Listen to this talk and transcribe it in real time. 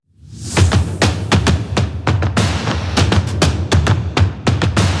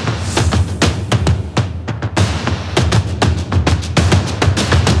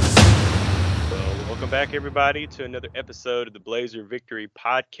back, everybody, to another episode of the Blazer Victory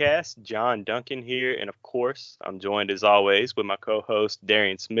Podcast. John Duncan here, and of course, I'm joined as always with my co-host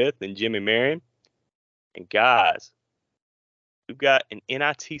Darian Smith and Jimmy Marion. And guys, we've got an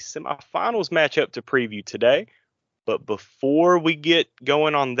NIT semifinals matchup to preview today. But before we get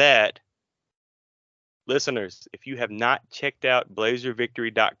going on that, listeners, if you have not checked out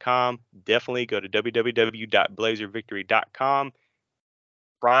blazervictory.com, definitely go to www.blazervictory.com.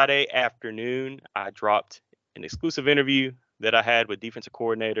 Friday afternoon, I dropped an exclusive interview that I had with defensive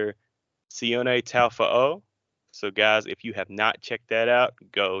coordinator Sione Taufa'o. So, guys, if you have not checked that out,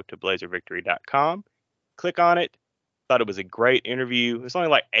 go to blazervictory.com, click on it. Thought it was a great interview. It's only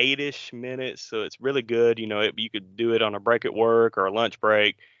like 8-ish minutes, so it's really good. You could do it on a break at work or a lunch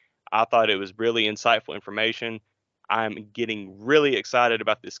break. I thought it was really insightful information. I'm getting really excited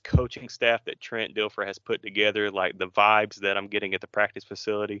about this coaching staff that Trent Dilfer has put together, like the vibes that I'm getting at the practice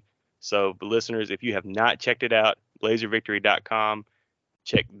facility. So, listeners, if you have not checked it out, blazervictory.com,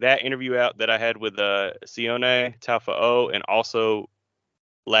 check that interview out that I had with Sione Taufa'o. And also,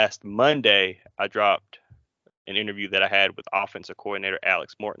 last Monday, I dropped an interview that I had with offensive coordinator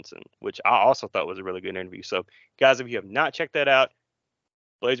Alex Mortensen, which I also thought was a really good interview. So, guys, if you have not checked that out,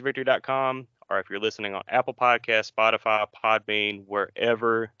 blazervictory.com, or if you're listening on Apple Podcasts, Spotify, Podbean,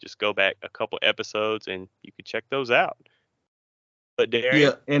 wherever, just go back a couple episodes and you can check those out. But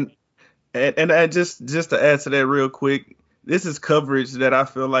Darian? Yeah, and I just to add to that real quick, this is coverage that I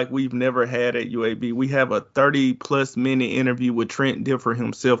feel like we've never had at UAB. We have a 30-plus minute interview with Trent Dilfer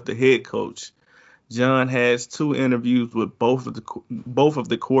himself, the head coach. John has 2 interviews with both of the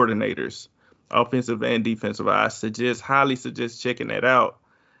coordinators, offensive and defensive. I highly suggest checking that out.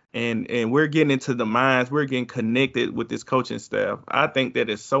 And we're getting into the minds. We're getting connected with this coaching staff. I think that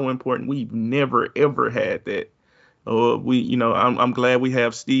is so important. We've never ever had that. I'm glad we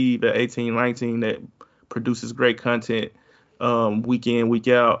have Steve at 1819 that produces great content week in, week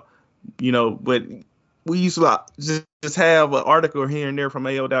out. But we used to just have an article here and there from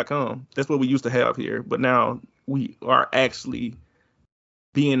AO.com. That's what we used to have here. But now we are actually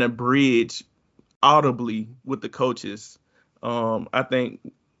being a bridge audibly with the coaches. I think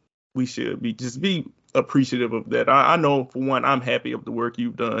we should be appreciative of that. I know, for one, I'm happy of the work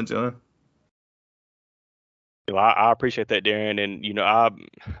you've done, John. I appreciate that, Darren. And,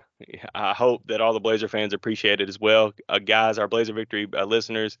 I hope that all the Blazer fans appreciate it as well. Guys, our Blazer Victory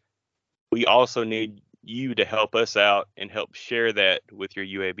listeners, we also need you to help us out and help share that with your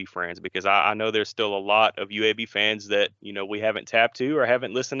UAB friends, because I know there's still a lot of UAB fans that, we haven't tapped to or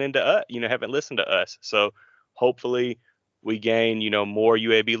haven't listened to us. So hopefully we gain, more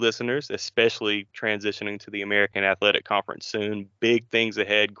UAB listeners, especially transitioning to the American Athletic Conference soon. Big things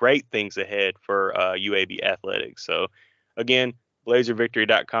ahead, great things ahead for UAB athletics. So again,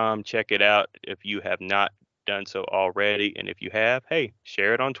 blazervictory.com, check it out if you have not done so already. And if you have, hey,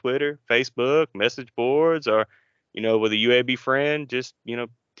 share it on Twitter, Facebook, message boards, or, with a UAB friend, just,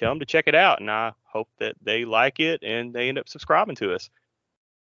 tell them to check it out. And I hope that they like it and they end up subscribing to us.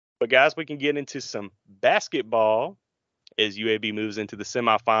 But guys, we can get into some basketball as UAB moves into the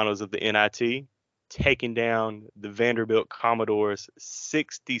semifinals of the NIT, taking down the Vanderbilt Commodores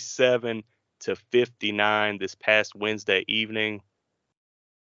 67-59 this past Wednesday evening.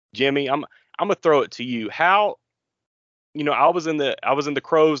 Jimmy, I'm gonna throw it to you. How, I was in the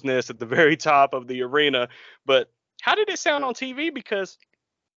crow's nest at the very top of the arena, but how did it sound on TV? Because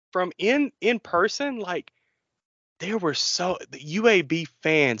from in person, like, there were the UAB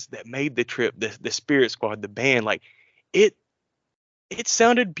fans that made the trip, the Spirit Squad, the band, like it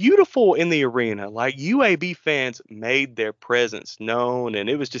sounded beautiful in the arena. Like, UAB fans made their presence known, and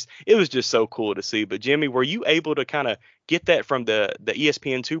it was just so cool to see. But Jimmy, were you able to kind of get that from the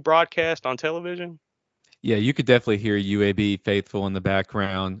ESPN2 broadcast on television? Yeah, you could definitely hear UAB faithful in the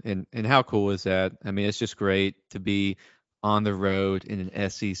background, and how cool is that? I mean, it's just great to be on the road in an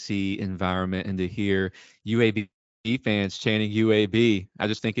SEC environment and to hear UAB fans chanting UAB. I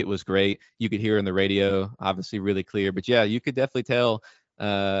just think it was great. You could hear on the radio, obviously really clear, but yeah, you could definitely tell,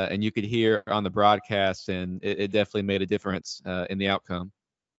 and you could hear on the broadcast, and it definitely made a difference in the outcome.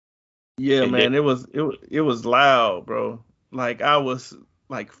 Yeah, man, it was loud, bro. Like, I was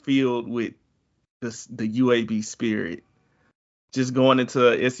like filled with the UAB spirit, just going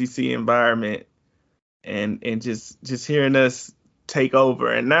into a SEC environment and just hearing us take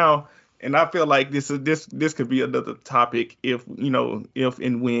over. And I feel like this could be another topic if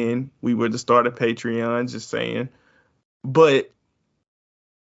and when we were to start a Patreon, just saying. But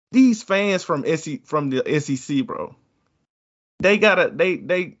these fans from the SEC, bro, they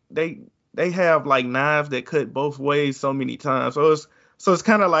have like knives that cut both ways so many times. So So it's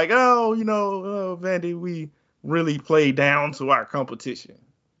kind of like, oh, Vandy, we really play down to our competition.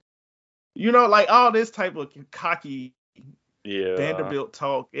 Like all this type of cocky Yeah. Vanderbilt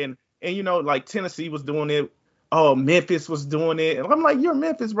talk, and like Tennessee was doing it. Oh, Memphis was doing it, and I'm like, you're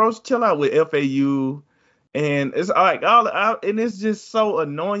Memphis, bro. Chill out with FAU, and it's like and it's just so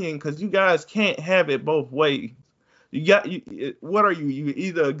annoying because you guys can't have it both ways. What are you? You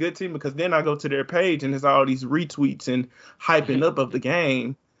either a good team, because then I go to their page and there's all these retweets and hyping up of the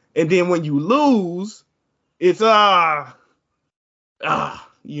game, and then when you lose, it's like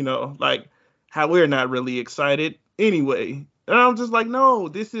how we're not really excited anyway. And I'm just like, no,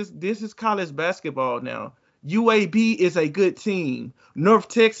 this is college basketball now. UAB is a good team. North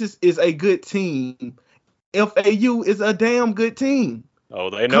Texas is a good team. FAU is a damn good team.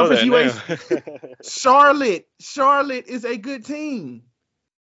 Oh, they know Conference that UAC. now. Charlotte is a good team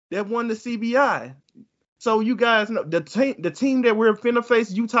that won the CBI. So you guys know the team that we're finna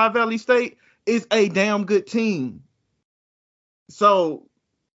face, Utah Valley State, is a damn good team. So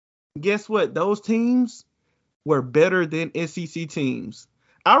guess what? Those teams were better than SEC teams.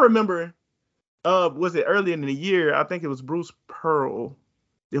 I remember, was it earlier in the year? I think it was Bruce Pearl.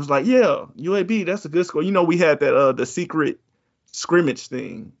 It was like, yeah, UAB, that's a good score. We had that the secret scrimmage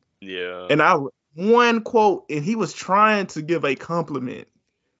thing. Yeah. And one quote, and he was trying to give a compliment,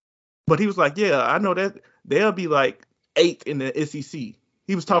 but he was like, yeah, I know that they'll be like 8th in the SEC.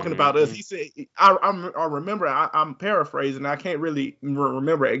 He was talking about us. He said, I remember, I'm paraphrasing. I can't really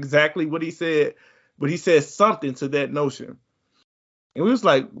remember exactly what he said, but he said something to that notion. And we was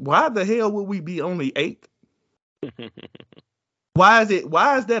like, why the hell would we be only 8th? Why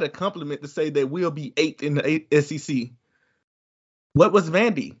is that a compliment to say that we'll be 8th in the SEC? What was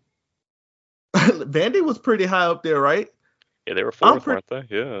Vandy? Vandy was pretty high up there, right? Yeah, they were 4th, weren't they?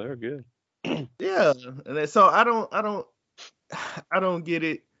 Yeah, they were good. Yeah. And so I don't get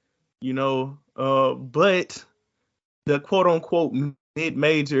it, but the quote unquote mid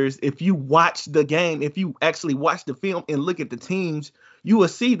majors, if you watch the game, if you actually watch the film and look at the teams, you will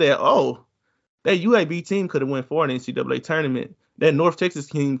see that, that UAB team could have went far in the NCAA tournament. That North Texas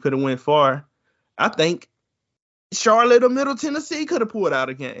team could have went far. I think Charlotte or Middle Tennessee could have pulled out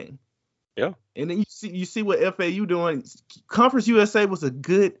a game. Yeah. And then you see what FAU doing. Conference USA was a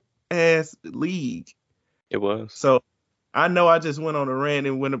good ass league. It was. So I know I just went on a rant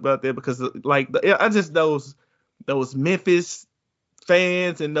and went about that because those Memphis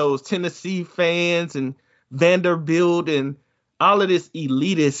fans and those Tennessee fans and Vanderbilt and all of this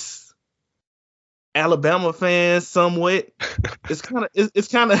elitist Alabama fans somewhat. It's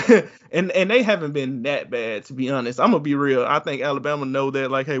kind of and they haven't been that bad, to be honest. I'm gonna be real. I think Alabama know that,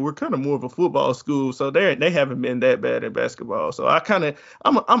 like, hey, we're kind of more of a football school, so they haven't been that bad at basketball. So I'm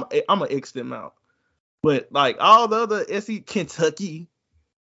gonna X them out. But like all the other SC, Kentucky,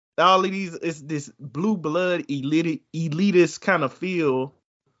 all of these, it's this blue blood elitist kind of feel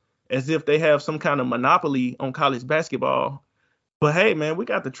as if they have some kind of monopoly on college basketball. But hey, man, we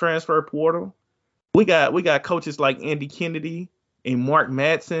got the transfer portal. We got coaches like Andy Kennedy and Mark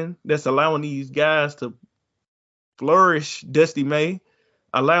Madsen that's allowing these guys to flourish. Dusty May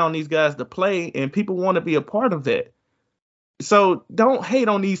allowing these guys to play, and people want to be a part of that. So don't hate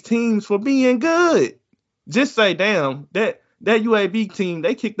on these teams for being good. Just say, damn, that UAB team,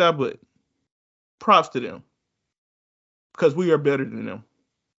 they kicked our butt. Props to them, because we are better than them.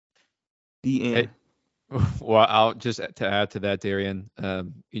 The end. Well, I'll just to add to that, Darian.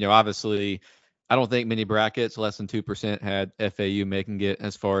 Obviously, I don't think many brackets less than 2% had FAU making it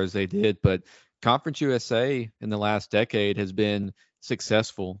as far as they did, but Conference USA in the last decade has been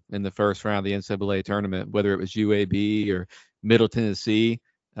successful in the first round of the NCAA tournament, whether it was UAB or Middle Tennessee.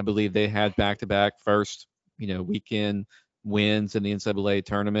 I believe they had back-to-back first, weekend wins in the NCAA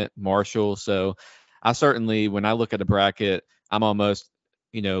tournament, Marshall. So I certainly, when I look at a bracket, I'm almost,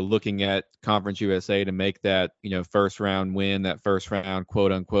 looking at Conference USA to make that, first round win, that first round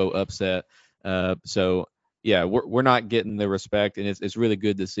quote unquote upset. So yeah, we're not getting the respect, and it's really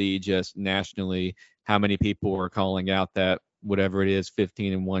good to see just nationally how many people are calling out that whatever it is,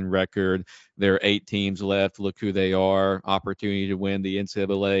 15-1 record. There are 8 teams left. Look who they are. Opportunity to win the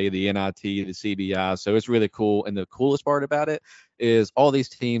NCAA, the NIT, the CBI. So it's really cool. And the coolest part about it is all these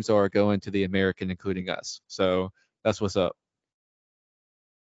teams are going to the American, including us. So that's what's up.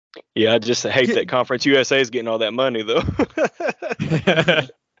 Yeah, I just hate that Conference USA is getting all that money, though.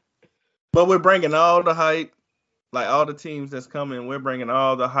 But we're bringing all the hype, like all the teams that's coming. We're bringing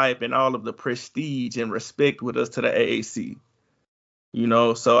all the hype and all of the prestige and respect with us to the AAC.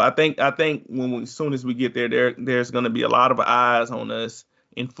 So I think as soon as we get there's going to be a lot of eyes on us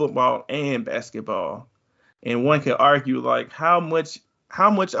in football and basketball. And one could argue, like, how much how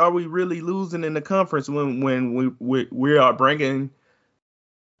much are we really losing in the conference when we are bringing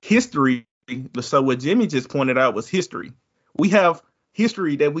history? So what Jimmy just pointed out was history. We have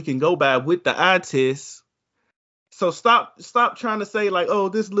history that we can go by with the eye test. So stop trying to say like, oh,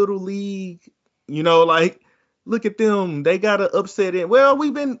 this little league, like look at them, they got to upset it. Well,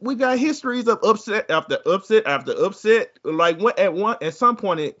 we got histories of upset after upset after upset. Like what at some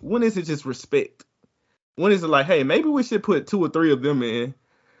point, when is it just respect? When is it like, hey, maybe we should put 2 or 3 of them in?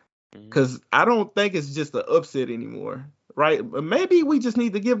 Because I don't think it's just an upset anymore, right? But maybe we just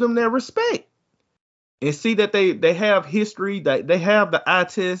need to give them their respect and see that they have history, that they have the eye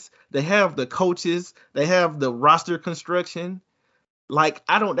test, they have the coaches, they have the roster construction. Like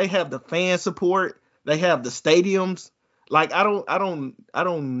they have the fan support, they have the stadiums. Like I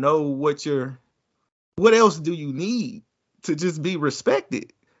don't know what else do you need to just be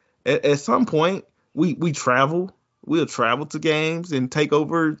respected? At some point, we travel. We'll travel to games and take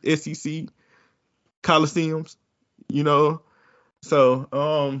over SEC coliseums. You know,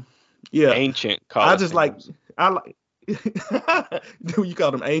 so yeah. Ancient I just like Coliseums. I like. Do you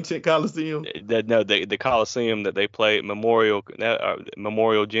call them ancient coliseum? No, the Coliseum that they played,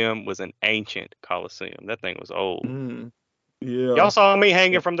 Memorial Gym, was an ancient Coliseum. That thing was old. Yeah. Y'all saw me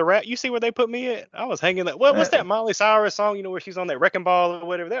hanging from the rack. You see where they put me at? I was hanging that. What's Uh, that Miley Cyrus song? You know where she's on that wrecking ball or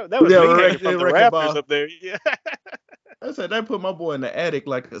whatever. That was yeah, me hanging from the wrecking rafters ball. up there. Yeah. I said they put my boy in the attic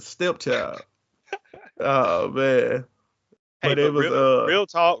like a stepchild. Oh man. Hey, But it but was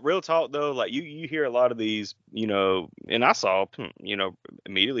real talk though. Like you hear a lot of these, and I saw,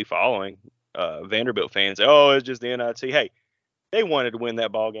 immediately following Vanderbilt fans. Oh, it's just the NIT. Hey, they wanted to win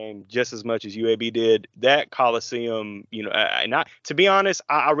that ball game just as much as UAB did. That Coliseum, and to be honest,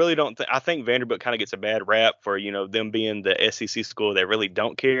 I really don't think. I think Vanderbilt kind of gets a bad rap for them being the SEC school that really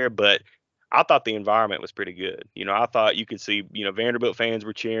don't care. But I thought the environment was pretty good. I thought you could see, Vanderbilt fans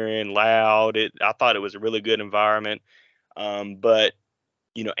were cheering loud. I thought it was a really good environment. But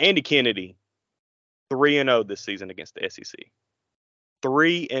Andy Kennedy, 3-0 this season against the SEC.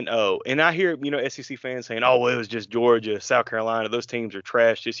 3-0. And I hear, SEC fans saying, oh, well, it was just Georgia, South Carolina. Those teams are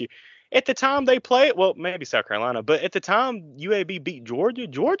trash this year. At the time they played, well, maybe South Carolina, but at the time UAB beat Georgia,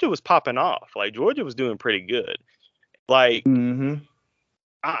 Georgia was popping off. Like, Georgia was doing pretty good. Like, mm-hmm.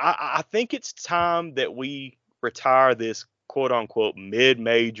 I think it's time that we retire this quote unquote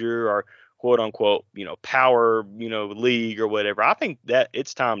mid-major or quote unquote, power, league or whatever. I think that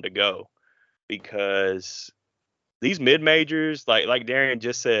it's time to go because these mid majors, like Darian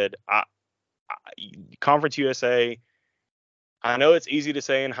just said, Conference USA. I know it's easy to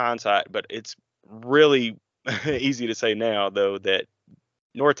say in hindsight, but it's really easy to say now, though, that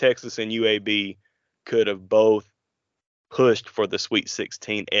North Texas and UAB could have both pushed for the Sweet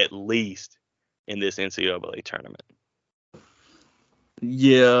 16 at least in this NCAA tournament.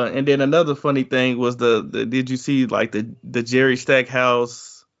 Yeah, and then another funny thing was the did you see like the Jerry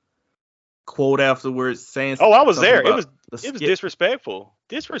Stackhouse quote afterwards saying Oh, I was something there. It about was disrespectful.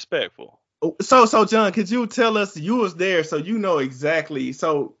 Disrespectful. So John, could you tell us, you was there, so you know exactly.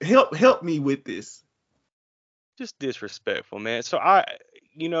 So help me with this. Just disrespectful, man. So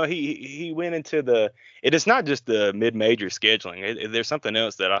he went into it is not just the mid-major scheduling. There's something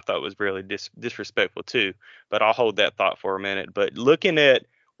else that I thought was really disrespectful too, but I'll hold that thought for a minute. But looking at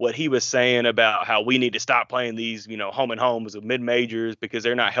what he was saying about how we need to stop playing these, home and homes of mid-majors because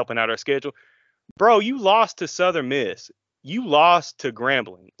they're not helping out our schedule. Bro, you lost to Southern Miss. You lost to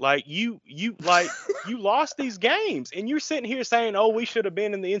Grambling. Like you lost these games, and you're sitting here saying, "Oh, we should have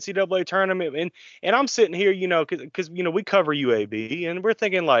been in the NCAA tournament." And I'm sitting here, because we cover UAB, and we're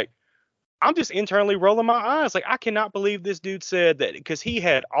thinking like, I'm just internally rolling my eyes. Like, I cannot believe this dude said that because he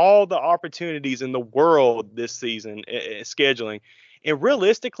had all the opportunities in the world this season scheduling, and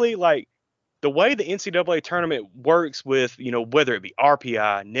realistically, like the way the NCAA tournament works with, whether it be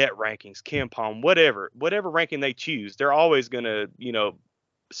RPI, net rankings, KenPom, whatever ranking they choose, they're always going to,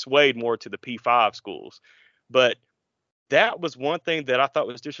 swayed more to the P5 schools. But that was one thing that I thought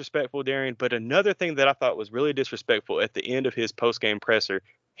was disrespectful, Darian. But another thing that I thought was really disrespectful at the end of his post-game presser,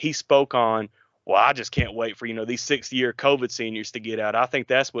 he spoke on, well, I just can't wait for, these 6th-year COVID seniors to get out. I think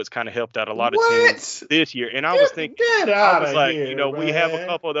that's what's kind of helped out a lot of teams What? this year. And I was thinking, Get I out was of like, here, we have a man.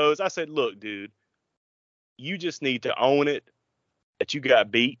 couple of those. I said, look, dude, you just need to own it that you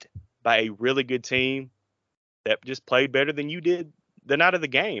got beat by a really good team that just played better than you did the night of the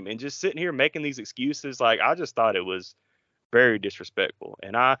game. And just sitting here making these excuses, like, I just thought it was very disrespectful.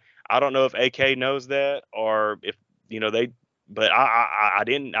 And I don't know if AK knows that or if they. But I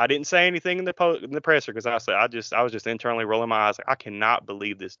didn't say anything in the presser because I was just internally rolling my eyes. Like, I cannot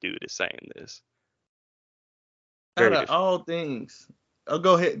believe this dude is saying this. Out Very of disrespectful. all things, Oh,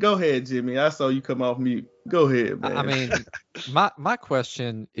 go ahead, Jimmy. I saw you come off mute. Go ahead, I man. mean, my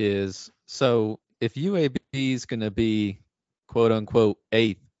question is, so if UAB is going to be quote unquote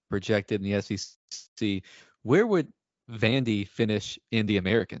eighth projected in the SEC, where would Vandy finish in the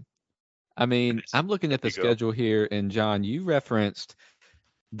American? I mean, Goodness. I'm looking There at the you go. schedule here, and John, you referenced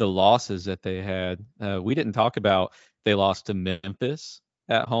the losses that they had. We didn't talk about they lost to Memphis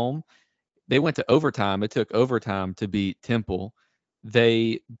at home. They went to overtime. It took overtime to beat Temple.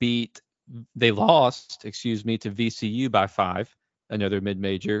 They beat they lost, excuse me, to VCU by 5, another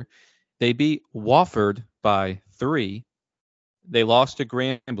mid-major. They beat Wofford by 3. They lost to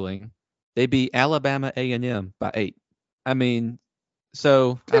Grambling. They beat Alabama A&M by 8. I mean,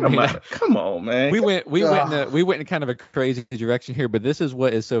 so I Get him mean, out. Come on, man. Ah. we went in kind of a crazy direction here, but this is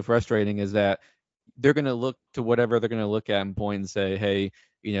what is so frustrating is that they're going to look to whatever they're going to look at and point and say, hey,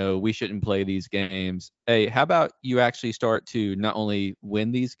 we shouldn't play these games. Hey, how about you actually start to not only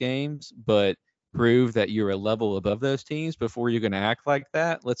win these games, but prove that you're a level above those teams before you're going to act like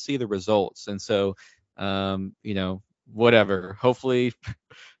that? Let's see the results. And so, whatever. Hopefully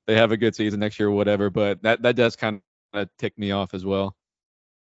they have a good season next year or whatever, but that does kind of tick me off as well.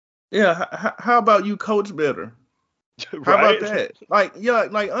 Yeah. How about you coach better? How about Right? that? Like, yeah,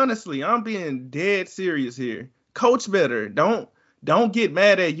 like honestly, I'm being dead serious here. Coach better. Don't get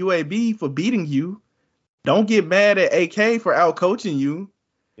mad at UAB for beating you. Don't get mad at AK for out coaching you.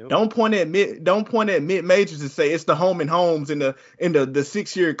 Yep. Don't point at mid majors and say it's the home and homes and the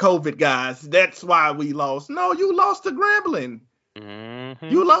 6 year COVID guys. That's why we lost. No, you lost to Grambling. Mm-hmm.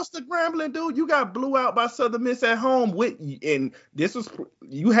 You lost to Grambling, dude. You got blew out by Southern Miss at home and this was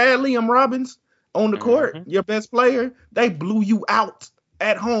you had Liam Robbins on the court, Mm-hmm. your best player. They blew you out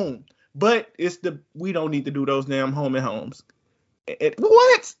at home. But we don't need to do those damn home and homes.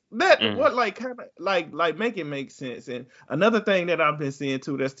 What that Mm. what like kind of like make it make sense. And another thing that I've been seeing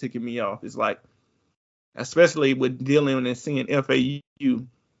too that's ticking me off is like, especially with dealing and seeing FAU,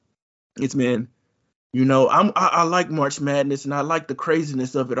 it's been, I like March Madness and I like the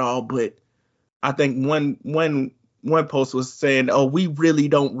craziness of it all, but I think one post was saying, "Oh, we really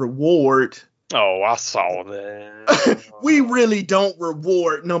don't reward, Oh, I saw that. we really don't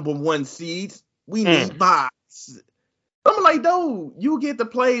reward number one seeds. We Mm. need buys." I'm like, dude, you get to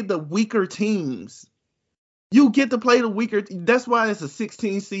play the weaker teams. You get to play the weaker. That's why it's a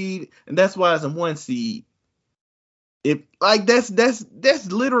 16 seed, and that's why it's a 1 seed. If like that's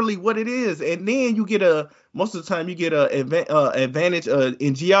literally what it is. And then you get most of the time you get advantage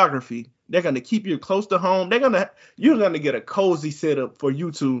in geography. They're gonna keep you close to home. You're gonna get a cozy setup for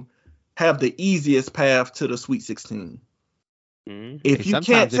you to have the easiest path to the Sweet 16. Mm-hmm. Hey, If you can't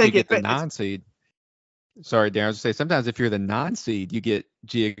sometimes if you take get the advantage, 9 seed, sorry, Darren, I was gonna say sometimes if you're the 9 seed, you get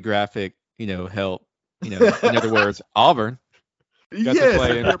geographic, help. In other words, Auburn got to yes,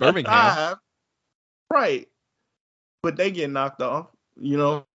 play if in you're Birmingham. 5, right, but they get knocked off. You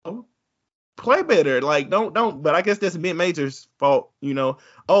know, play better. Like don't. But I guess that's mid major's fault.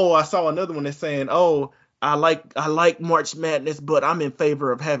 Oh, I saw another one that's saying, oh, I like March Madness, but I'm in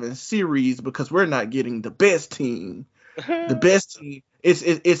favor of having series because we're not getting the best team. The best team.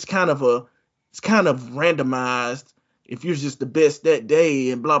 It's kind of randomized. If you're just the best that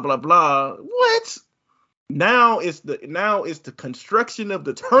day and blah blah blah. What? Now it's the construction of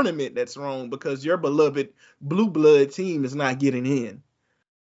the tournament that's wrong because your beloved blue blood team is not getting in.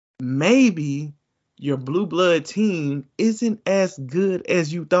 Maybe your blue blood team isn't as good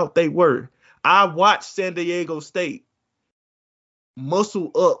as you thought they were. I watched San Diego State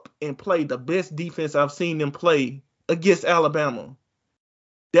muscle up and play the best defense I've seen them play against Alabama.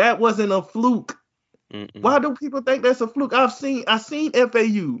 That wasn't a fluke. Mm-mm. Why do people think that's a fluke? I seen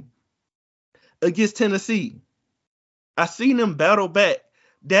FAU against Tennessee. I seen them battle back.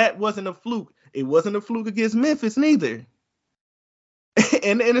 That wasn't a fluke. It wasn't a fluke against Memphis neither.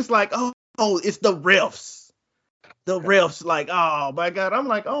 and it's like, oh, it's the refs. The refs, like, oh my god. I'm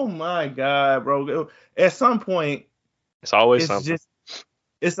like, oh my god, bro. At some point, It's always it's something. just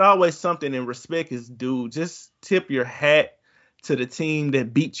it's always something, and respect is due. Just tip your hat to the team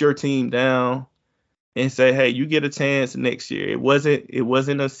that beat your team down and say, hey, you get a chance next year. It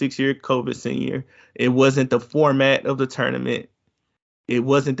wasn't a 6 year COVID senior. It wasn't the format of the tournament. It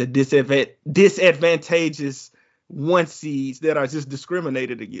wasn't the disadvantageous 1 seeds that are just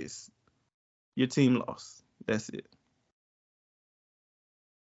discriminated against. Your team lost. That's it.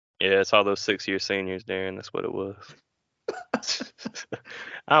 Yeah, it's all those 6 year seniors, Darren. That's what it was.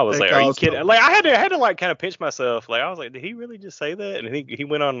 I was That like, "Are you caused kidding?" trouble. Like, I had to like kind of pinch myself. Like, I was like, "Did he really just say that?" And he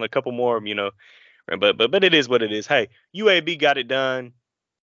went on a couple more, But it is what it is. Hey, UAB got it done.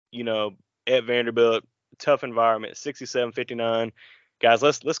 You know, at Vanderbilt, tough environment, 67-59. guys,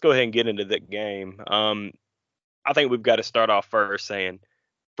 let's go ahead and get into that game. I think we've got to start off first saying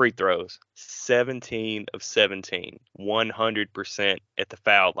free throws, 17 of 17, 100% at the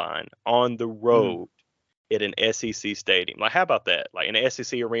foul line on the road at an SEC stadium. Like, how about that? Like, in an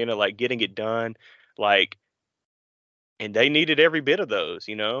SEC arena, like, getting it done, like, and they needed every bit of those,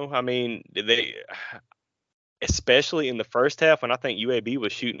 you know? I mean, they, especially in the first half when I think UAB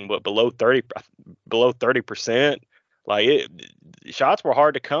was shooting below 30%. Like, shots were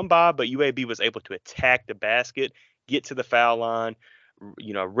hard to come by, but UAB was able to attack the basket, get to the foul line.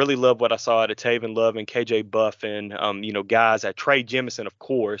 You know, really love what I saw out of Taven Love and KJ Buffin. You know, guys at Trey Jemison, of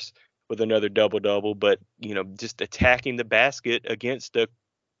course, with another double-double, but, you know, just attacking the basket against a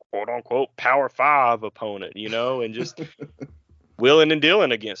quote-unquote Power 5 opponent, you know, and just willing and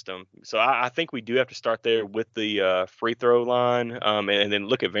dealing against them. So I think we do have to start there with the free throw line, and then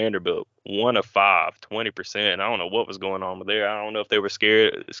look at Vanderbilt, 1 of 5, 20%. I don't know what was going on with there. I don't know if they were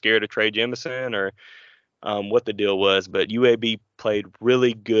scared of Trey Jemison or what the deal was, but UAB played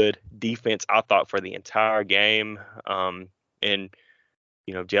really good defense, I thought, for the entire game. And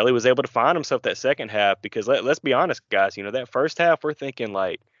you know, Jelly was able to find himself that second half because let's be honest, guys. You know, that first half we're thinking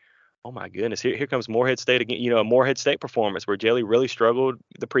like, oh my goodness, here comes Morehead State again. You know, a Morehead State performance where Jelly really struggled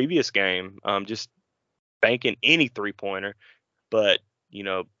the previous game, just banking any 3-pointer. But you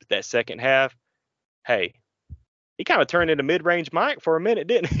know, that second half, hey, he kind of turned into mid-range Mike for a minute,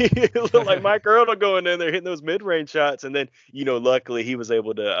 didn't he? It looked like Mike Earl going in there hitting those mid-range shots, and then you know, luckily he was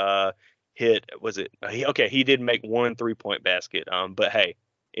able to hit. Was it? He did make 1 3-point basket. But hey,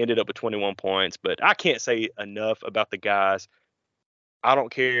 ended up with 21 points. But I can't say enough about the guys. I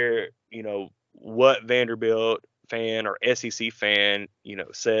don't care, you know, what Vanderbilt fan or SEC fan, you know,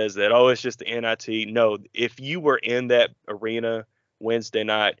 says that, oh, it's just the NIT. No, if you were in that arena Wednesday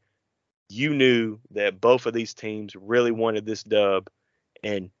night, you knew that both of these teams really wanted this dub,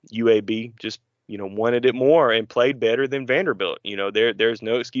 and UAB just, you know, wanted it more and played better than Vanderbilt. You know, there's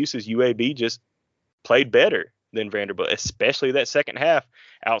no excuses. UAB just played better than Vanderbilt, especially that second half,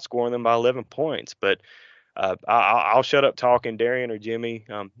 outscoring them by 11 points. But I'll shut up talking. Darian or Jimmy,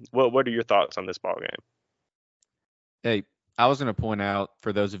 what are your thoughts on this ball game? Hey, I was going to point out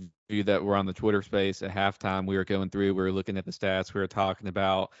for those of you that were on the Twitter space at halftime, we were looking at the stats, we were talking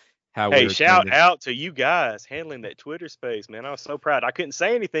about how we Hey, were shout out to you guys handling that Twitter space, man. I was so proud. I couldn't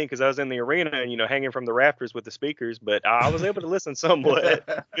say anything because I was in the arena and, you know, hanging from the rafters with the speakers, but I was able to listen somewhat.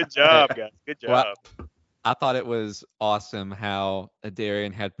 Good job, guys. Good job. Well, I thought it was awesome how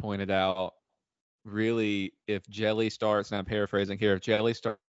Darian had pointed out, really, if Jelly starts, and I'm paraphrasing here, if Jelly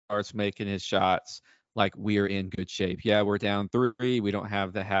starts making his shots, like, we are in good shape. Yeah, we're down 3. We don't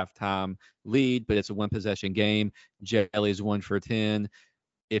have the halftime lead, but it's a 1-possession game. Jelly's 1 for 10.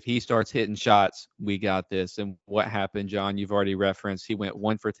 If he starts hitting shots, we got this. And what happened, John, you've already referenced. He went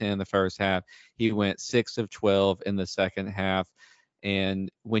 1 for 10 in the first half. He went 6 of 12 in the second half. And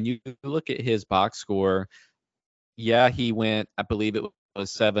when you look at his box score, yeah, he went, I believe it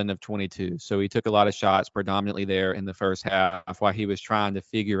was 7 of 22. So he took a lot of shots predominantly there in the first half while he was trying to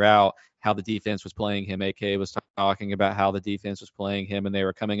figure out how the defense was playing him. AK was talking about how the defense was playing him, and they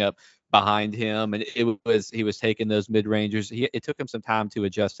were coming up behind him, and he was taking those mid-rangers. It took him some time to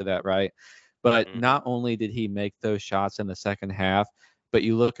adjust to that, right? But not only did he make those shots in the second half, but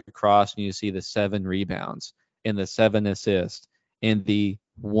you look across and you see the 7 rebounds and the 7 assists and the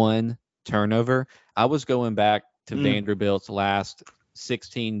 1 turnover. I was going back to Vanderbilt's last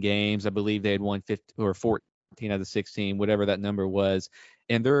 16 games. I believe they had won 15 or 14 out of 16, whatever that number was.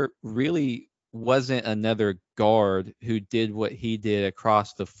 And there really wasn't another guard who did what he did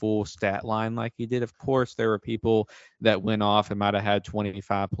across the full stat line like he did. Of course, there were people that went off and might have had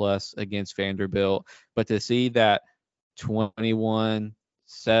 25 plus against Vanderbilt, but to see that 21,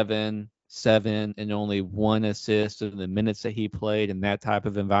 7, 7, and only 1 assist in the minutes that he played in that type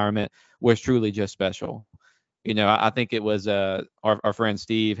of environment was truly just special. You know, I think it was our friend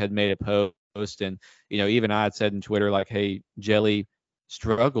Steve had made a post, and, you know, even I had said in Twitter, like, hey, Jelly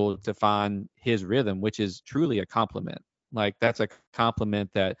struggled to find his rhythm, which is truly a compliment. Like, that's a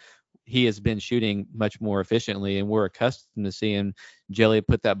compliment that he has been shooting much more efficiently, and we're accustomed to seeing Jelly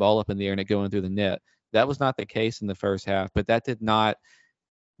put that ball up in the air and it going through the net. That was not the case in the first half, but that did not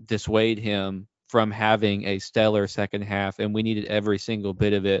dissuade him from having a stellar second half, and we needed every single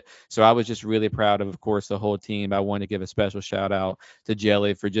bit of it. So I was just really proud of course, the whole team. I want to give a special shout out to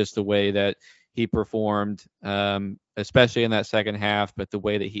Jelly for just the way that he performed, especially in that second half, but the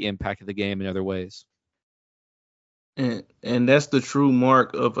way that he impacted the game in other ways. And that's the true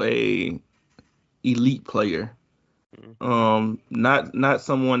mark of a elite player. Not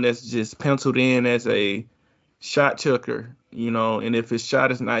someone that's just penciled in as a shot chucker. And if his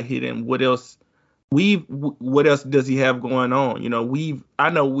shot is not hitting, what else does he have going on? I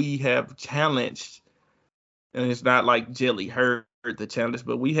know we have challenged, and it's not like Jelly heard the challenge,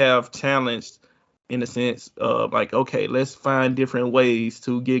 but we have challenged in a sense of like, okay, let's find different ways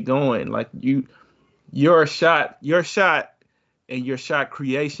to get going. Like your shot and your shot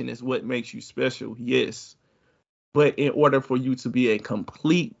creation is what makes you special, yes. But in order for you to be a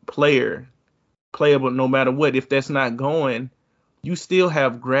complete player, playable no matter what, if that's not going, you still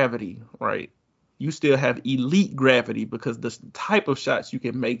have gravity, right? You still have elite gravity because the type of shots you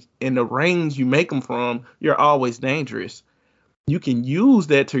can make and the range you make them from, you're always dangerous. You can use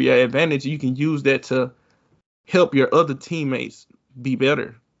that to your advantage. You can use that to help your other teammates be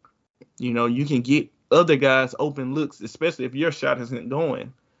better. You can get other guys open looks, especially if your shot isn't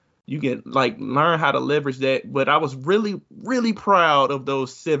going. You can learn how to leverage that. But I was really, really proud of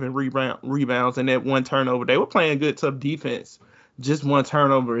those 7 rebounds and that 1 turnover. They were playing good, tough defense. Just 1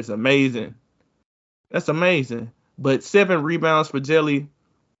 turnover is amazing. That's amazing. But 7 rebounds for Jelly,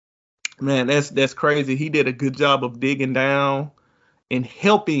 man, that's crazy. He did a good job of digging down and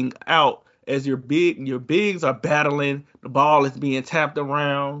helping out as your bigs are battling. The ball is being tapped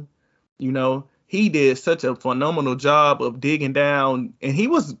around. He did such a phenomenal job of digging down, and he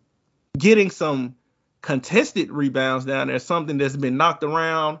was getting some contested rebounds down there, something that's been knocked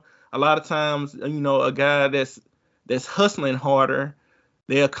around. A lot of times, a guy that's hustling harder,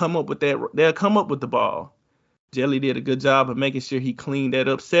 they'll come up with the ball. Jelly did a good job of making sure he cleaned that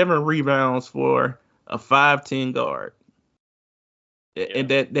up. 7 rebounds for a 5'10" guard. Yeah. And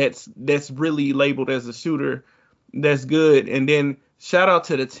that's really labeled as a shooter. That's good. And then shout out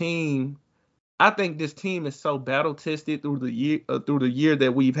to the team. I think this team is so battle tested through the year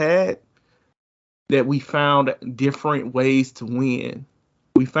that we've had, that we found different ways to win.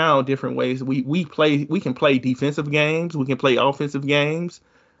 We found different ways. We can play defensive games. We can play offensive games.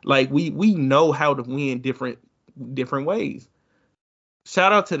 Like we know how to win different ways.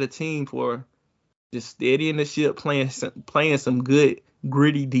 Shout out to the team for just steadying the ship, playing some good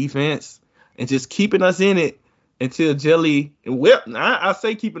gritty defense, and just keeping us in it until Jelly. Well, I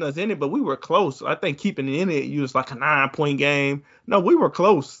say keeping us in it, but we were close. I think keeping it in it, you was like a 9-point game. No, we were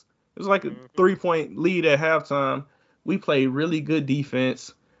close. It was like a 3-point lead at halftime. We played really good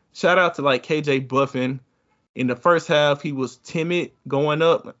defense. Shout out to KJ Buffin. In the first half, he was timid going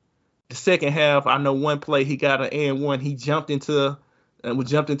up. The second half, I know one play he got an and one. He jumped into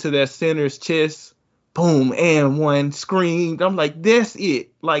that center's chest. Boom, and one, screamed. I'm like, that's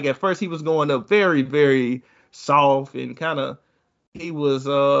it. At first he was going up very, very soft and kind of. He was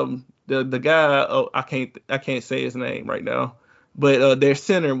the guy. Oh, I can't say his name right now. But their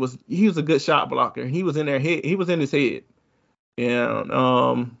center was a good shot blocker. He was in their head. He was in his head,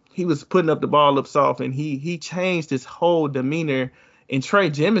 and he was putting up the ball up soft, and he changed his whole demeanor. And Trey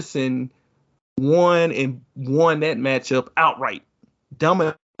Jemison won that matchup outright,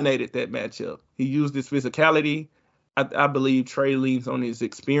 dominated that matchup. He used his physicality. I believe Trey leans on his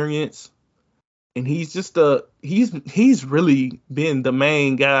experience, and he's just he's really been the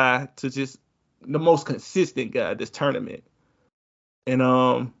main guy to just the most consistent guy this tournament. And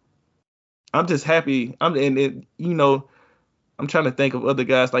I'm just happy. I'm trying to think of other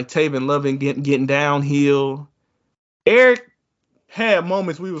guys like Taven Loving getting downhill. Eric had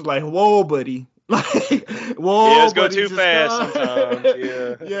moments we was like, whoa, buddy. Whoa, yeah, it's go buddy, too fast sometimes.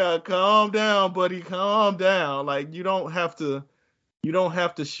 Yeah. Yeah, calm down, buddy. Calm down. You don't have to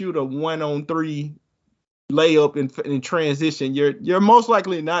shoot a 1-on-3 layup in transition. You're most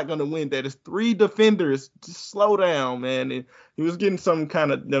likely not going to win that. It's 3 defenders. Just slow down, man. And he was getting some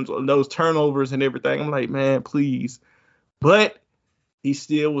kind of those turnovers and everything. I'm like, man, please. But he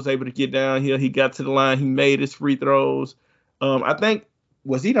still was able to get down here. He got to the line. He made his free throws. I think,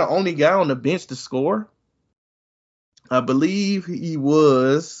 was he the only guy on the bench to score? I believe he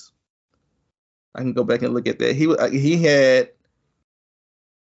was. I can go back and look at that. He was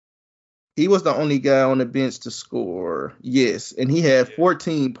the only guy on the bench to score. Yes, and he had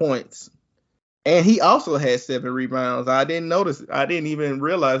 14 points. And he also had 7 rebounds. I didn't notice. I didn't even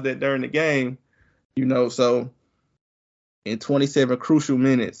realize that during the game. So in 27 crucial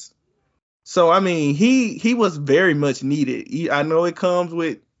minutes. So, I mean, he was very much needed. I know it comes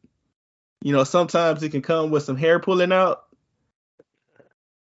with, sometimes it can come with some hair pulling out.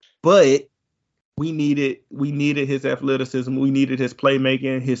 But we needed his athleticism. We needed his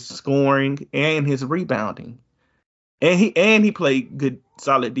playmaking, his scoring, and his rebounding. And he played good,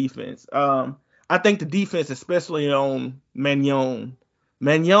 solid defense. I think the defense, especially on Magnon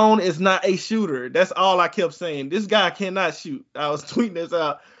is not a shooter. That's all I kept saying. This guy cannot shoot. I was tweeting this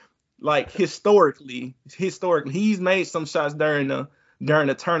out. Like historically, he's made some shots during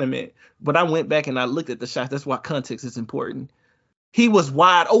the tournament. But I went back and I looked at the shots. That's why context is important. He was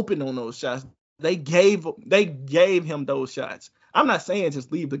wide open on those shots. They gave him those shots. I'm not saying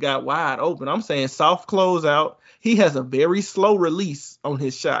just leave the guy wide open. I'm saying soft close out. He has a very slow release on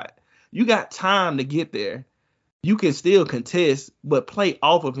his shot. You got time to get there. You can still contest, but play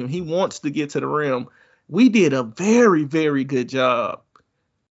off of him. He wants to get to the rim. We did a very, very good job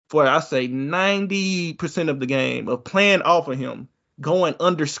for, I say, 90% of the game of playing off of him, going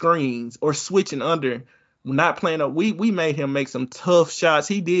under screens or switching under. Not playing up. We made him make some tough shots.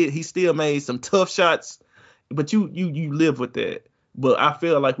 He still made some tough shots, but you live with that. But I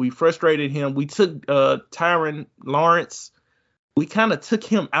feel like we frustrated him. We took Tyron Lawrence. We kind of took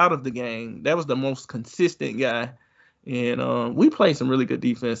him out of the game. That was the most consistent guy. And we played some really good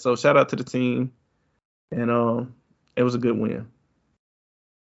defense. So shout out to the team. And it was a good win.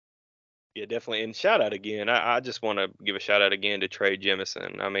 Yeah, definitely. And shout out again. I just want to give a shout out again to Trey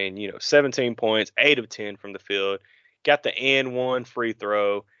Jemison. I mean, 17 points, 8 of 10 from the field, got the and one free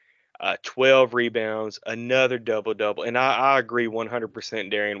throw, 12 rebounds, another double-double. And I agree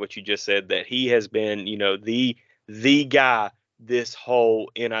 100%, Darian, what you just said, that he has been, the guy this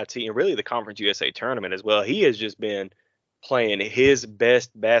whole NIT and really the Conference USA tournament as well. He has just been playing his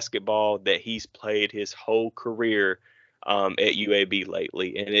best basketball that he's played his whole career at UAB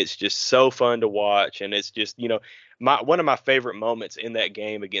lately, and it's just so fun to watch. And it's just one of my favorite moments in that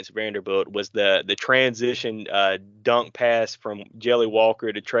game against Vanderbilt was the transition dunk pass from Jelly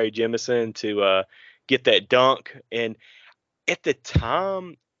Walker to Trey Jemison to get that dunk. And at the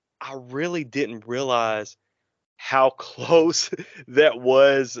time, I really didn't realize how close that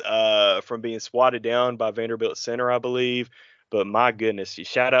was from being swatted down by Vanderbilt center, I believe. But my goodness,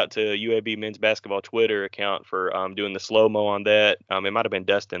 shout out to UAB men's basketball Twitter account for doing the slow-mo on that. It might have been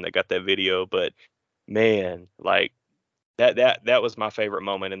Dustin that got that video, but man, like that was my favorite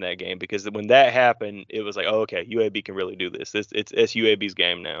moment in that game, because when that happened, it was like, oh, okay, UAB can really do this. It's UAB's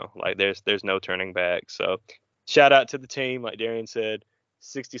game now. Like there's no turning back. So shout out to the team, like Darian said,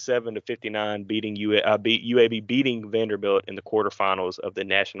 67-59 UAB beating Vanderbilt in the quarterfinals of the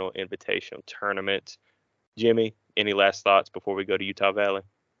National Invitational Tournament. Jimmy, any last thoughts before we go to Utah Valley?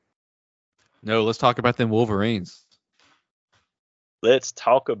 No, let's talk about them Wolverines. Let's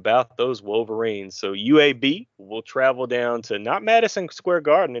talk about those Wolverines. So UAB will travel down to not Madison Square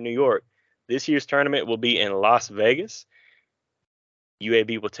Garden in New York. This year's tournament will be in Las Vegas.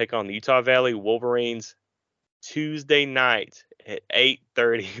 UAB will take on the Utah Valley Wolverines Tuesday night at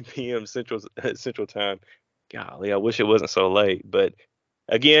 8:30 p.m. Central Time. Golly, I wish it wasn't so late. But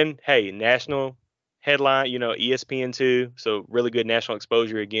again, hey, national headline, ESPN2. So really good national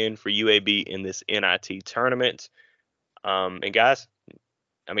exposure again for UAB in this NIT tournament. And guys,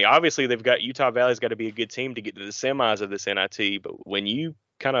 I mean, obviously they've got Utah Valley's got to be a good team to get to the semis of this NIT. But when you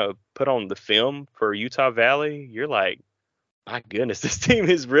kind of put on the film for Utah Valley, you're like, my goodness, this team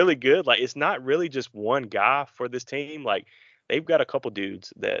is really good. Like, it's not really just one guy for this team. Like, they've got a couple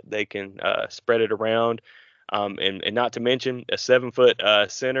dudes that they can spread it around. And not to mention a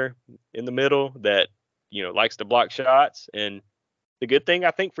 7-foot center in the middle that, likes to block shots. And the good thing,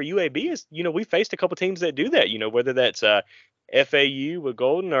 I think, for UAB is, we faced a couple teams that do that, whether that's FAU with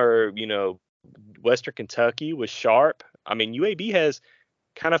Golden or, Western Kentucky with Sharp. I mean, UAB has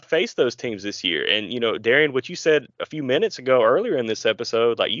kind of faced those teams this year. And, Darian, what you said a few minutes ago earlier in this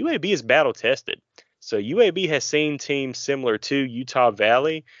episode, like, UAB is battle tested. So UAB has seen teams similar to Utah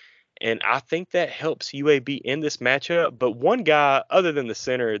Valley. And I think that helps UAB in this matchup. But one guy, other than the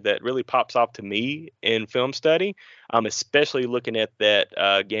center, that really pops off to me in film study, especially looking at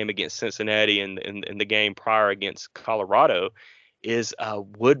that game against Cincinnati and the game prior against Colorado, is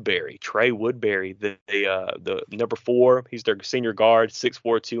Woodbury, Trey Woodbury, the number 4. He's their senior guard,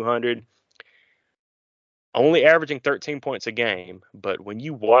 6'4", 200. Only averaging 13 points a game, but when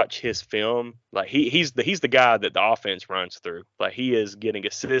you watch his film, like he's the guy that the offense runs through. Like, he is getting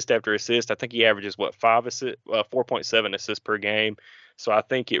assist after assist. I think he averages 4.7 assists per game. So I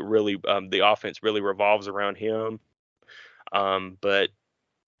think it really the offense really revolves around him. But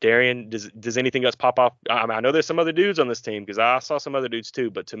Darian, does anything else pop off? I know there's some other dudes on this team because I saw some other dudes too.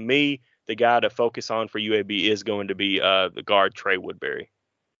 But to me, the guy to focus on for UAB is going to be the guard Trey Woodbury.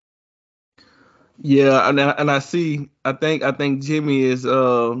 Yeah, and I think Jimmy is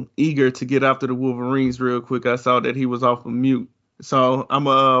eager to get after the Wolverines real quick. I saw that he was off of mute, so I'm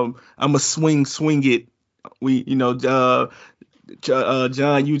a swing it.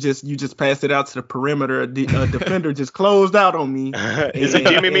 John, you just passed it out to the perimeter. The defender just closed out on me. Is it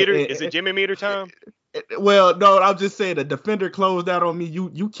Jimmy Meter? Is it Jimmy Meter time? Well, no, I'm just saying the defender closed out on me.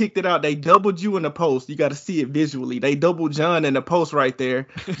 You kicked it out. They doubled you in the post. You got to see it visually. They doubled John in the post right there.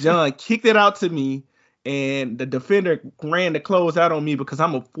 John kicked it out to me, and the defender ran to close out on me because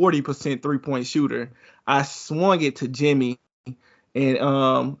I'm a 40% 3-point shooter. I swung it to Jimmy, and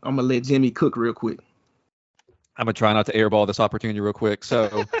I'm gonna let Jimmy cook real quick. I'm gonna try not to airball this opportunity real quick.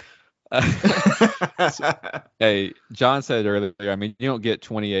 So, hey, John said earlier, I mean, you don't get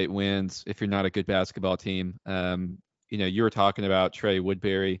 28 wins if you're not a good basketball team. You were talking about Trey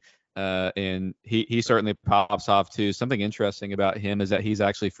Woodbury, and he certainly pops off too. Something interesting about him is that he's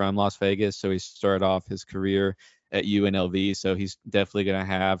actually from Las Vegas, so he started off his career at UNLV, so he's definitely going to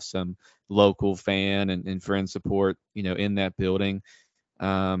have some local fan and friend support, in that building.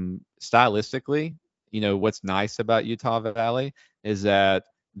 Stylistically, what's nice about Utah Valley is that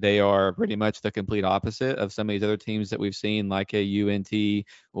they are pretty much the complete opposite of some of these other teams that we've seen, like a UNT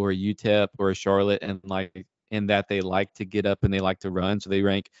or a UTEP or a Charlotte, and like in that they like to get up and they like to run. So they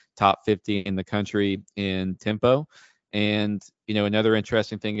rank top 50 in the country in tempo. And another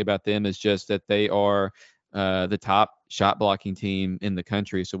interesting thing about them is just that they are the top shot blocking team in the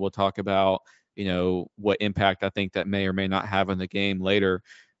country. So we'll talk about what impact I think that may or may not have on the game later.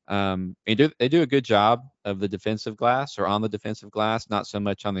 They do a good job of the defensive glass or on the defensive glass, not so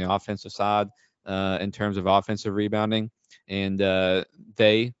much on the offensive side in terms of offensive rebounding. And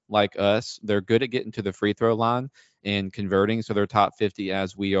they, like us, they're good at getting to the free throw line and converting. So they're top 50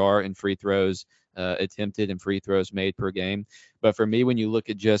 as we are in free throws attempted and free throws made per game. But for me, when you look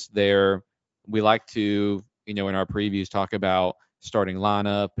at just we like to, in our previews, talk about starting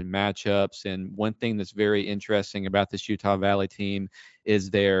lineup and matchups. And one thing that's very interesting about this Utah Valley team is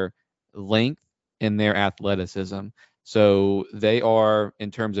their length and their athleticism. So they are,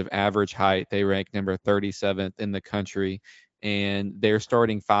 in terms of average height, they rank number 37th in the country. And their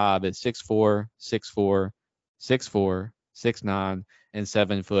starting five is 6'4", 6'4", 6'4", 6'9", and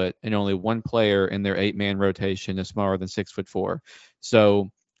 7 foot. And only one player in their 8-man rotation is smaller than 6'4".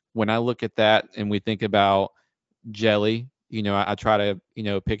 So when I look at that and we think about jelly, I try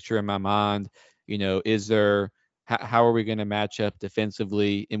to, picture in my mind, is there, how are we going to match up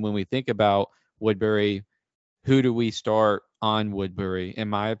defensively? And when we think about Woodbury, who do we start on Woodbury? In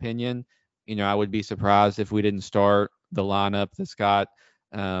my opinion, I would be surprised if we didn't start the lineup that's got,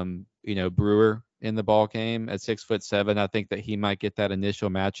 Brewer in the ball game at 6'7". I think that he might get that initial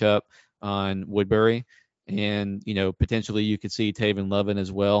matchup on Woodbury. And, potentially you could see Taven Lovin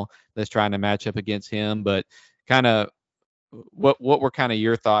as well that's trying to match up against him. But kind of what were kind of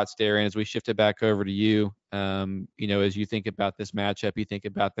your thoughts, Darren, as we shifted back over to you? As you think about this matchup, you think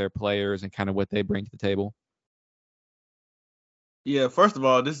about their players and kind of what they bring to the table. Yeah, first of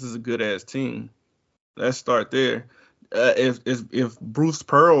all, this is a good ass team. Let's start there. If Bruce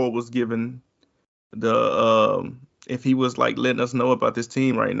Pearl was given if he was like letting us know about this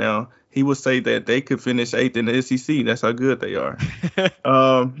team right now, he would say that they could finish 8th in the SEC. That's how good they are.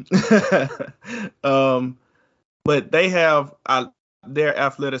 But they have their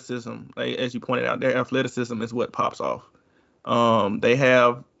athleticism. As you pointed out, their athleticism is what pops off. They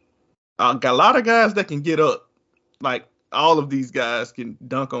have got a lot of guys that can get up. Like all of these guys can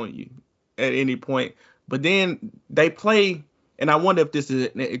dunk on you at any point. But then they play, and I wonder if this is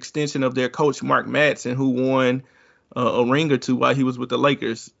an extension of their coach Mark Madsen, who won a ring or two while he was with the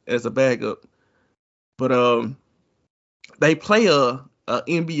Lakers as a backup. But they play a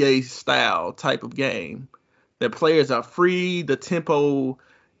NBA style type of game. Their players are free. The tempo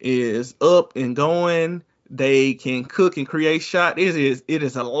is up and going. They can cook and create shot. It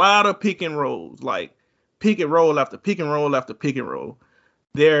is a lot of pick and rolls, like pick and roll after pick and roll after pick and roll.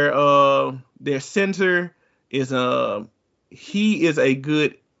 Their center is he is a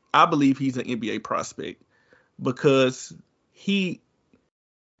good, I believe he's an NBA prospect because he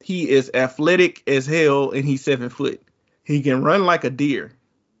is athletic as hell and he's 7 foot. He can run like a deer.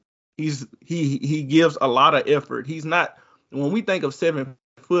 He gives a lot of effort. He's not, when we think of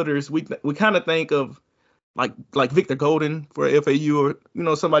 7-footers, we kind of think of like Victor Golden for FAU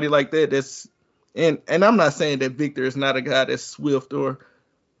or somebody like that. That's and I'm not saying that Victor is not a guy that's swift or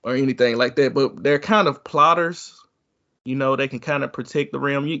anything like that, but they're kind of plotters. They can kind of protect the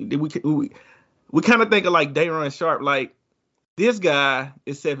rim. We kind of think of like Dayron Sharp. Like this guy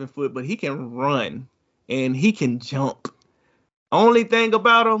is 7 foot, but he can run and he can jump. Only thing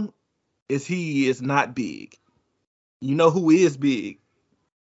about him is he is not big. You know who is big?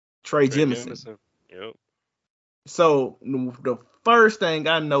 Trey Jemison. Yep. So the first thing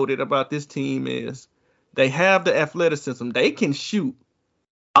I noted about this team is they have the athleticism. They can shoot.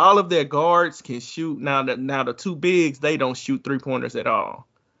 All of their guards can shoot. Now the two bigs, they don't shoot 3-pointers at all.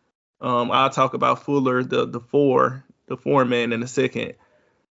 I'll talk about Fuller, the four man in a second.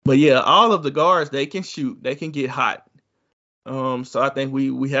 But yeah, all of the guards, they can shoot, they can get hot. So I think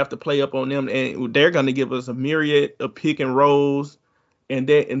we have to play up on them, and they're going to give us a myriad of pick and rolls. And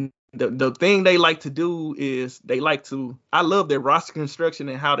the thing they like to do is I love their roster construction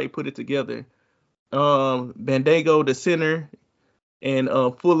and how they put it together. Bandago, the center, and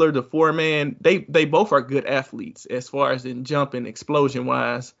Fuller, the four man, they both are good athletes as far as in jumping explosion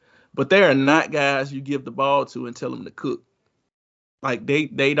wise, but they are not guys you give the ball to and tell them to cook. Like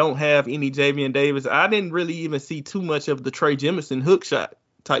they don't have any Javian Davis. I didn't really even see too much of the Trey Jemison hook shot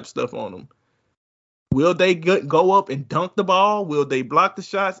type stuff on them. Will they go up and dunk the ball? Will they block the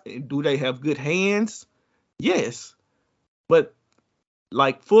shots? And do they have good hands? Yes, but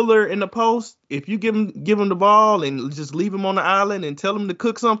like Fuller in the post, if you give him the ball and just leave him on the island and tell him to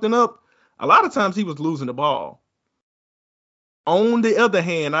cook something up, a lot of times he was losing the ball. On the other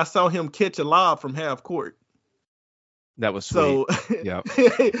hand, I saw him catch a lob from half court. That was sweet. So, yeah.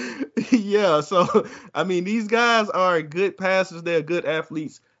 yeah. So, I mean, these guys are good passers. They're good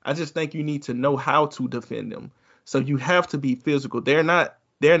athletes. I just think you need to know how to defend them. So you have to be physical. They're not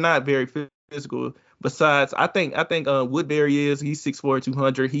very physical. Besides, I think Woodbury he's 6'4",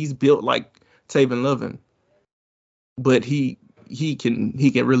 200. He's built like Taven Lovin, but he can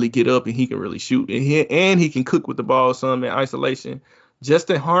really get up and he can really shoot and he can cook with the ball some in isolation.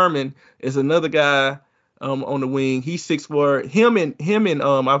 Justin Harmon is another guy on the wing. He's 6'4". Him and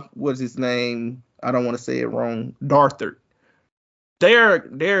what's his name? I don't want to say it wrong. Darthur. They're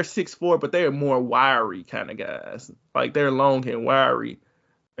 6'4", but they're more wiry kind of guys. Like they're long and wiry,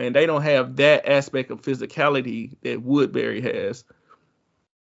 and they don't have that aspect of physicality that Woodbury has.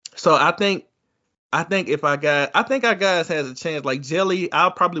 So I think our guys has a chance. Like Jelly,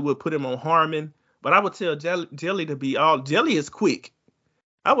 I probably would put him on Harmon, but I would tell Jelly to be all. Jelly is quick.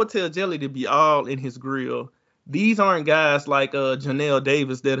 I would tell Jelly to be all in his grill. These aren't guys like Janelle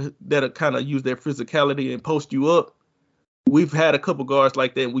Davis that kind of use their physicality and post you up. We've had a couple guards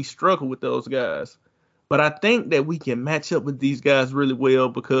like that. And we struggle with those guys. But I think that we can match up with these guys really well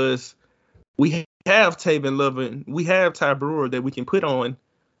because we have Taven Lovin, we have Ty Brewer that we can put on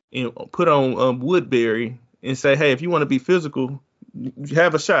Woodbury and say, hey, if you want to be physical, you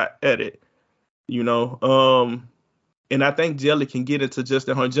have a shot at it. And I think Jelly can get into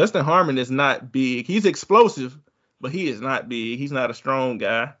Justin Harmon. Justin Harmon is not big. He's explosive, but he is not big. He's not a strong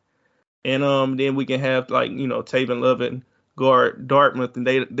guy. And then we can have Taven Lovin guard Dartmouth, and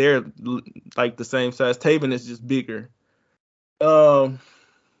they're like the same size. Taven is just bigger. And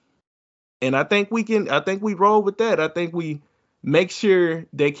I think we roll with that. I think we make sure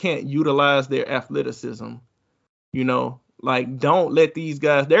they can't utilize their athleticism. Don't let these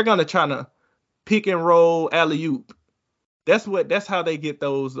guys. They're gonna try to pick and roll alley-oop. That's how they get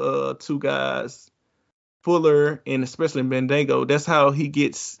those two guys, Fuller and especially Bandago. That's how he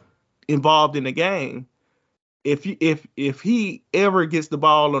gets involved in the game. If he ever gets the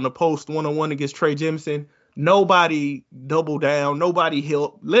ball on the post one-on-one against Trey Jemison, nobody double down, nobody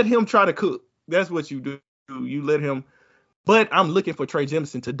help. Let him try to cook. That's what you do. You let him. But I'm looking for Trey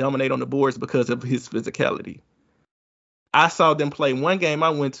Jemison to dominate on the boards because of his physicality. I saw them play one game I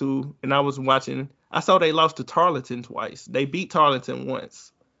went to, and I was watching. I saw they lost to Tarleton twice. They beat Tarleton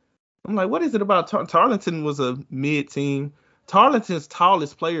once. I'm like, what is it about Tarleton was a mid-team. Tarleton's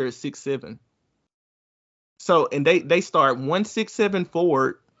tallest player is 6'7". So, and they start 1-6-7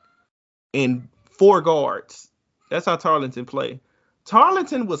 forward and 4 guards. That's how Tarleton play.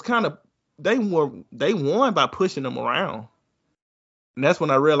 Tarleton was they won by pushing them around. And that's when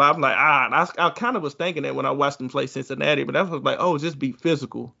I realized, I'm like, I kind of was thinking that when I watched them play Cincinnati, but I was like, oh, just be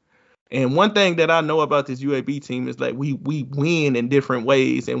physical. And one thing that I know about this UAB team is like we win in different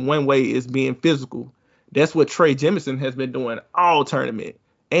ways, and one way is being physical. That's what Trey Jemison has been doing all tournament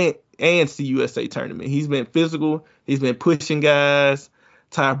and CUSA tournament. He's been physical. He's been pushing guys.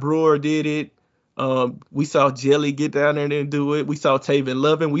 Ty Brewer did it. We saw Jelly get down there and do it. We saw Taven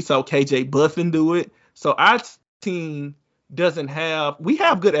Lovin. We saw KJ Buffin do it. So our team we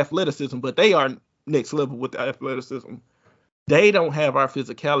have good athleticism, but they are next level with the athleticism. They don't have our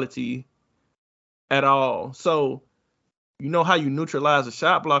physicality at all. So you know how you neutralize the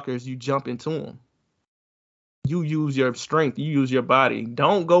shot blockers? You jump into them. You use your strength. You use your body.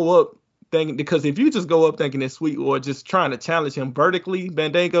 Don't go up thinking, because if you just go up thinking it's sweet or just trying to challenge him vertically,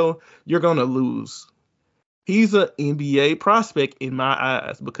 Bandago, you're going to lose. He's an NBA prospect in my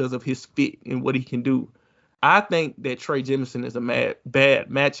eyes because of his fit and what he can do. I think that Trey Jemison is a bad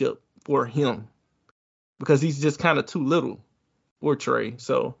matchup for him because he's just kind of too little for Trey.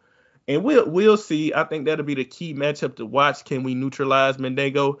 So, And we'll see. I think that'll be the key matchup to watch. Can we neutralize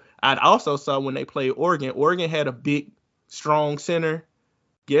Mendigo? I also saw when they played Oregon. Oregon had a big, strong center.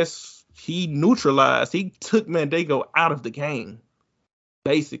 Guess he neutralized. He took Mendigo out of the game.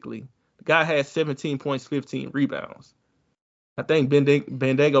 Basically, the guy had 17 points, 15 rebounds. I think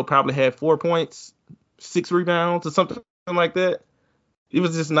Bendigo probably had 4 points, 6 rebounds, or something like that. It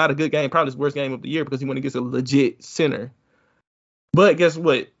was just not a good game. Probably his worst game of the year because he went against a legit center. But guess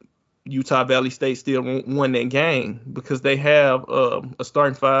what? Utah Valley State still won that game because they have a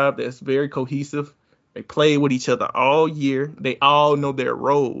starting five that's very cohesive. They play with each other all year. They all know their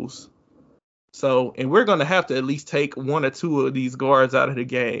roles. So, and we're going to have to at least take 1 or 2 of these guards out of the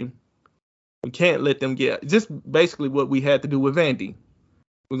game. We can't let them get just basically what we had to do with Vandy.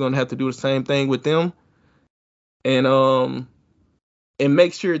 We're going to have to do the same thing with them. And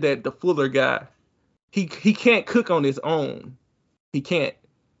make sure that the Fuller guy, he can't cook on his own. He can't.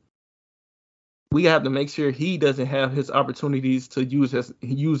 We have to make sure he doesn't have his opportunities to use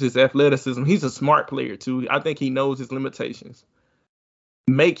his athleticism. He's a smart player too. I think he knows his limitations.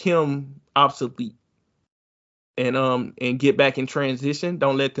 Make him obsolete, and get back in transition.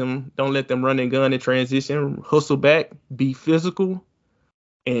 Don't let them run and gun in transition. Hustle back, be physical,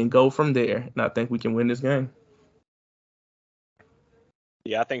 and go from there. And I think we can win this game.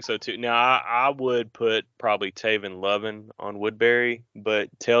 Yeah, I think so too. Now, I would put probably Taven Lovin on Woodbury, but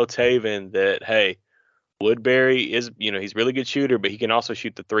tell Taven that, hey, Woodbury is, he's a really good shooter, but he can also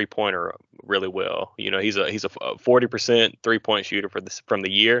shoot the 3-pointer really well. He's a 40% 3-point shooter from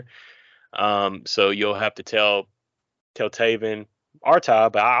the year. So you'll have to tell Taven or Ty,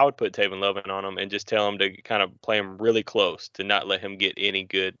 but I would put Taven Lovin on him and just tell him to kind of play him really close to not let him get any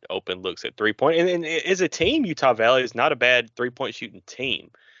good open looks at 3-point. And as a team, Utah Valley is not a bad 3-point shooting team.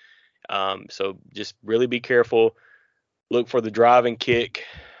 So just really be careful. Look for the driving kick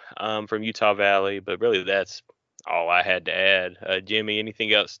from Utah Valley, but really that's all I had to add. Jimmy,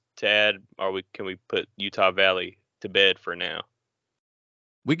 anything else to add, or can we put Utah Valley to bed for now?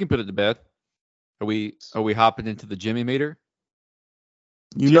 We can put it to bed. Are we hopping into the Jimmy meter?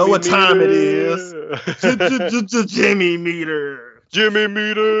 You know what time it is. Jimmy meter. Jimmy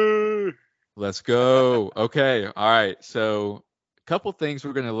meter. Let's go. Okay. All right. So a couple things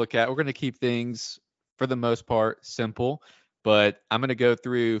we're going to look at. We're going to keep things, for the most part, simple, but I'm going to go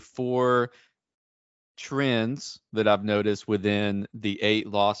through 4 trends that I've noticed within the 8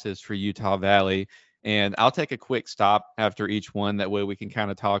 losses for Utah Valley. And I'll take a quick stop after each one. That way we can kind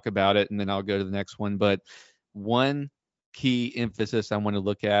of talk about it, and then I'll go to the next one. But one key emphasis I want to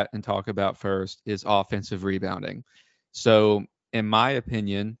look at and talk about first is offensive rebounding. So in my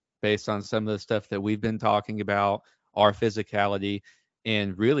opinion, based on some of the stuff that we've been talking about, our physicality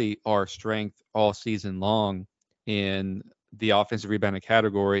and really our strength all season long in the offensive rebounding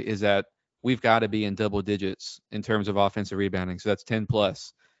category, is that we've got to be in double digits in terms of offensive rebounding. So that's 10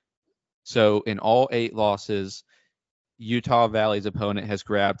 plus. So in all 8 losses, Utah Valley's opponent has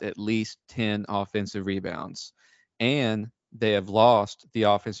grabbed at least 10 offensive rebounds. And they have lost the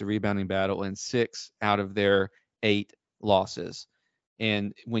offensive rebounding battle in 6 out of their 8 losses.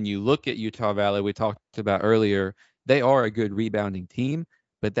 And when you look at Utah Valley, we talked about earlier, they are a good rebounding team,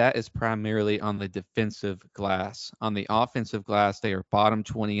 but that is primarily on the defensive glass. On the offensive glass, they are bottom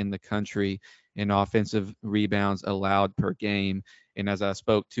 20 in the country in offensive rebounds allowed per game. And as I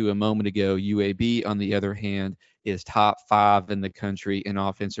spoke to a moment ago, UAB, on the other hand, is top 5 in the country in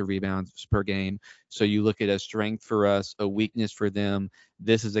offensive rebounds per game. So you look at a strength for us, a weakness for them.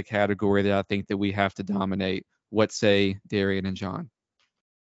 This is a category that I think that we have to dominate. What say Darian and John?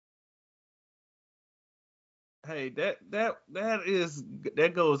 Hey,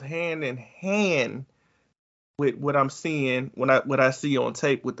 that goes hand in hand with what I'm seeing what I see on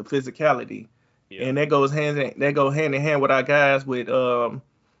tape with the physicality. Yeah. And that goes hand in hand with our guys with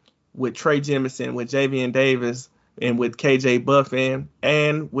Trey Jemison, with Javian Davis, and with KJ Buffin,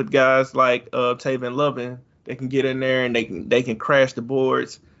 and with guys like Taven Lovin. They can get in there and they can crash the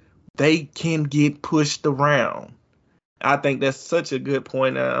boards. They can get pushed around. I think that's such a good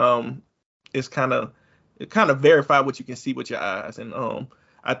point. It's kind of verify what you can see with your eyes, and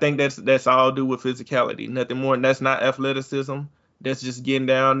I think that's all due with physicality. Nothing more. And that's not athleticism. That's just getting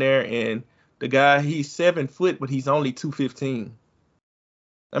down there. And the guy, he's 7 foot, but he's only 215.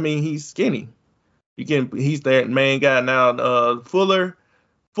 I mean, he's skinny. He's that main guy now. Fuller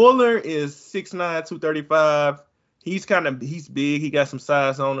is 6'9", 235. He's big. He got some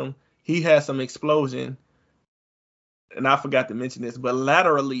size on him. He has some explosion. And I forgot to mention this, but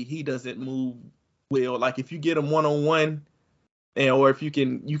laterally he doesn't move well. Like if you get him 1-on-1, or if you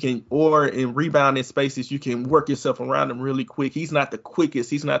can, or in rebounding spaces, you can work yourself around him really quick. He's not the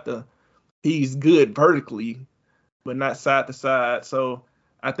quickest. He's not the He's good vertically, but not side to side. So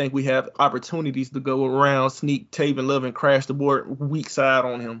I think we have opportunities to go around, sneak Taven Love and crash the board weak side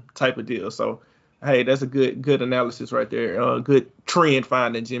on him type of deal. So hey, that's a good analysis right there. Good trend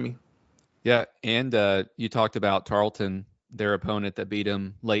finding, Jimmy. Yeah, and you talked about Tarleton, their opponent that beat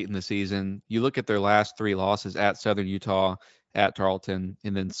them late in the season. You look at their last 3 losses at Southern Utah, at Tarleton,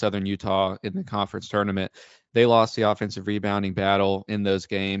 and then Southern Utah in the conference tournament. They lost the offensive rebounding battle in those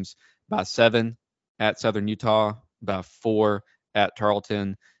games by 7 at Southern Utah, by 4 at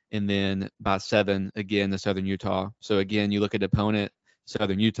Tarleton, and then by 7 again to Southern Utah. So again, you look at opponent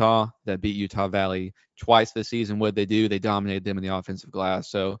Southern Utah that beat Utah Valley twice this season. What they do, they dominated them in the offensive glass.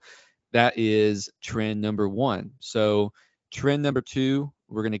 So that is trend number 1. So trend number 2,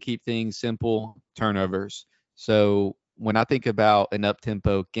 we're going to keep things simple, turnovers. So when I think about an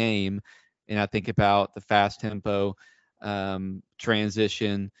up-tempo game and I think about the fast tempo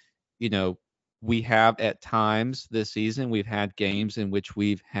transition, you know, we have at times this season, we've had games in which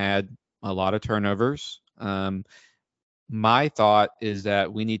we've had a lot of turnovers. My thought is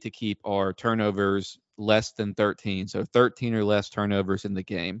that we need to keep our turnovers less than 13. So 13 or less turnovers in the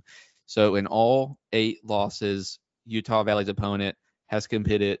game. So in all 8 losses, Utah Valley's opponent has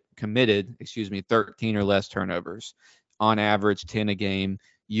committed 13 or less turnovers. On average, 10 a game.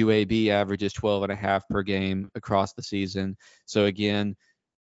 UAB averages 12 and a half per game across the season. So again,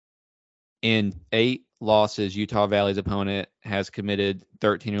 in 8 losses, Utah Valley's opponent has committed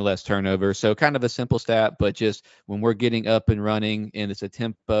 13 or less turnovers. So kind of a simple stat, but just when we're getting up and running and it's a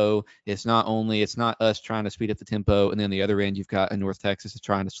tempo, it's not us trying to speed up the tempo. And then the other end, you've got a North Texas is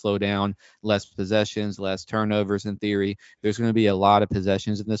trying to slow down, less possessions, less turnovers in theory. There's going to be a lot of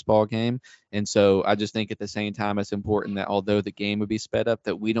possessions in this ball game. And so I just think at the same time, it's important that although the game would be sped up,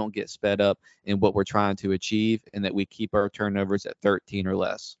 that we don't get sped up in what we're trying to achieve and that we keep our turnovers at 13 or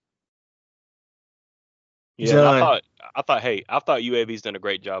less. Yeah, and John, I thought UAB's done a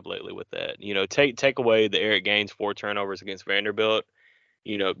great job lately with that. You know, take away the Eric Gaines 4 turnovers against Vanderbilt.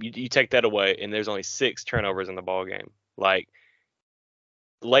 You know, you take that away, and there's only 6 turnovers in the ball game. Like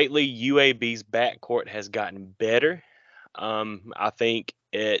lately, UAB's backcourt has gotten better. I think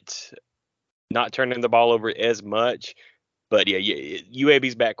it not turning the ball over as much. But yeah,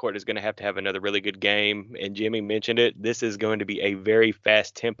 UAB's backcourt is going to have another really good game. And Jimmy mentioned it. This is going to be a very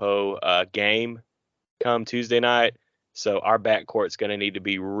fast tempo game come Tuesday night. So our backcourt's going to need to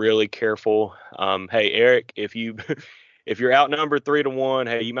be really careful. Hey, Eric, if you if you're outnumbered 3-1,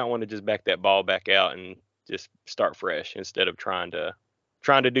 hey, you might want to just back that ball back out and just start fresh instead of trying to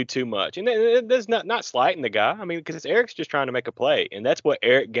do too much. And that's not slighting the guy. I mean, because Eric's just trying to make a play, and that's what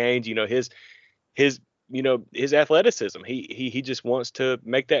Eric gains. You know, his his athleticism. He just wants to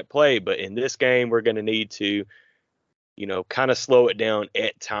make that play. But in this game, we're going to need to kind of slow it down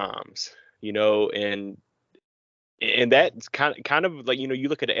at times. And that's kind of like, you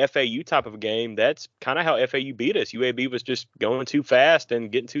look at an FAU type of a game. That's kind of how FAU beat us. UAB was just going too fast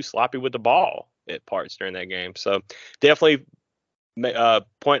and getting too sloppy with the ball at parts during that game. So definitely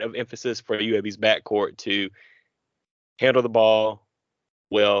point of emphasis for UAB's backcourt to handle the ball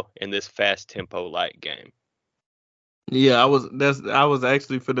well in this fast tempo light game. yeah, I was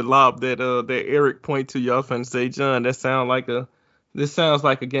actually for the lob that Eric point to. Y'all finna say, John, this sounds like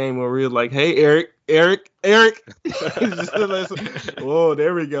a game where we're like, hey, Eric. Whoa,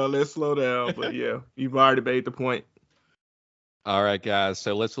 there we go. Let's slow down. But yeah, you've already made the point. All right, guys.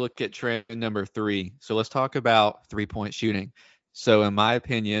 So let's look at trend number 3. So let's talk about 3-point shooting. So in my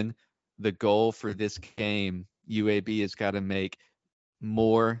opinion, the goal for this game, UAB has got to make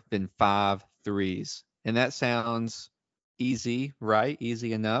more than 5 threes. And that sounds easy, right?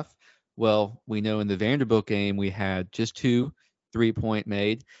 Easy enough. Well, we know in the Vanderbilt game, we had just 2 3-point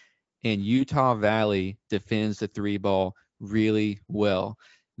made, and Utah Valley defends the 3 ball really well.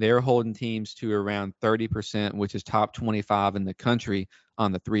 They're holding teams to around 30%, which is top 25 in the country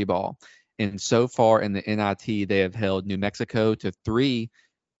on the 3 ball. And so far in the NIT, they have held New Mexico to 3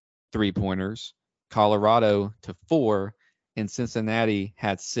 3-pointers, Colorado to 4, and Cincinnati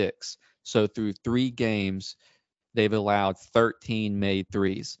had 6. So through 3 games, they've allowed 13 made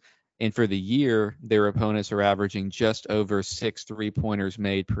threes. And for the year, their opponents are averaging just over 6 3-pointers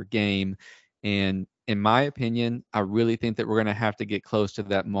made per game. And in my opinion, I really think that we're going to have to get close to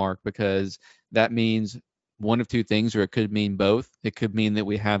that mark, because that means one of 2 things, or it could mean both. It could mean that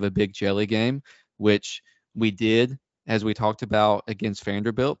we have a big jelly game, which we did, as we talked about, against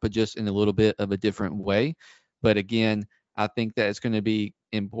Vanderbilt, but just in a little bit of a different way. But again, I think that it's going to be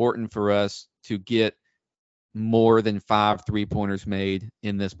important for us to get more than 5 3-pointers made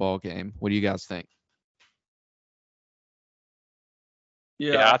in this ball game. What do you guys think?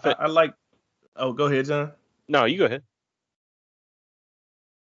 Yeah, Yeah, I like. Oh, go ahead, John. No, you go ahead.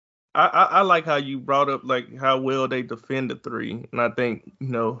 I like how you brought up like how well they defend the three, and I think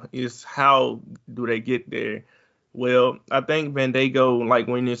it's how do they get there. Well, I think Bandego, like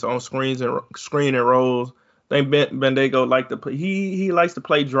when it's on screen and rolls, I think Bandego like to play. He likes to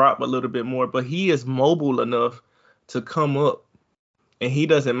play drop a little bit more, but he is mobile enough to come up, and he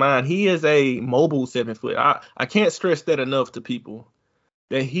doesn't mind. He is a mobile 7 foot. I can't stress that enough to people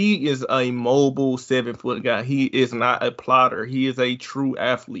that he is a mobile 7 foot guy. He is not a plotter. He is a true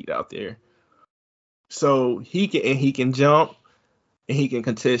athlete out there. So he can jump and he can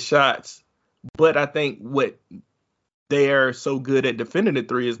contest shots. But I think what they are so good at defending the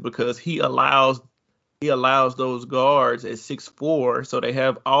three is because he allows those guards at 6'4", so they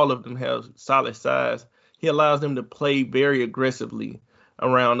have all of them have solid size. He allows them to play very aggressively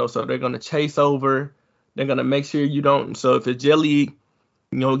around those. So they're gonna chase over. They're gonna make sure you don't. So if a jelly,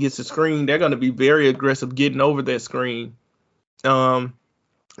 gets a screen, they're gonna be very aggressive getting over that screen. Um,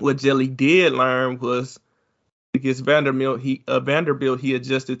 what Jelly did learn was against Vanderbilt he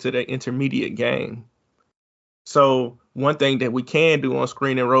adjusted to the intermediate game. So one thing that we can do on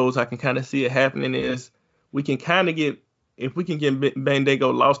screen and rolls, I can kind of see it happening is we can kind of get if we can get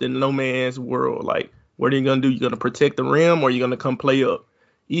Bandego lost in no man's world. Like what are you gonna do? You're gonna protect the rim or you're gonna come play up.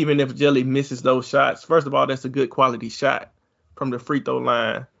 Even if Jelly misses those shots, first of all, that's a good quality shot from the free throw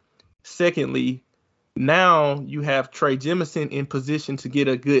line. Secondly, now you have Trey Jemison in position to get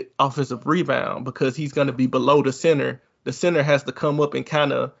a good offensive rebound because he's going to be below the center. The center has to come up and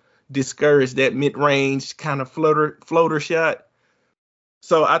kind of discourage that mid-range kind of floater shot.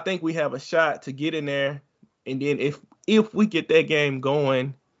 So I think we have a shot to get in there, and then if we get that game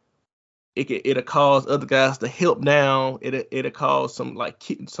going, it'll cause other guys to help down. It'll cause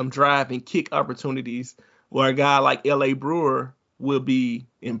some drive and kick opportunities where a guy like L.A. Brewer will be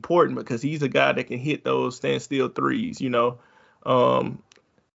important because he's a guy that can hit those standstill threes.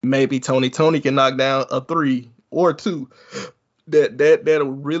 Maybe Tony can knock down a three or two.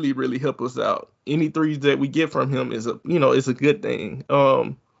 That'll really really help us out. Any threes that we get from him is a good thing.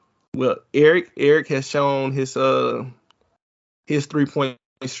 Well, Eric has shown his 3-point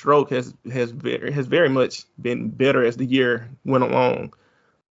stroke has very much been better as the year went along.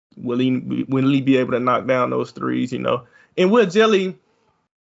 Will he be able to knock down those threes? And what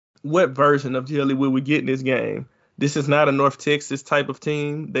version of Jelly will we get in this game? This is not a North Texas type of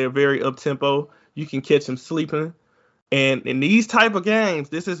team. They're very up tempo. You can catch them sleeping. And in these type of games,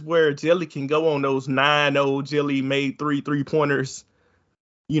 this is where Jelly can go on those 9-0 Jelly made 3 3-pointers.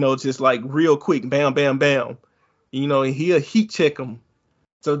 Just like real quick, bam, bam, bam. And he'll heat check them.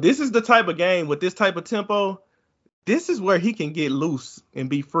 So this is the type of game with this type of tempo. This is where he can get loose and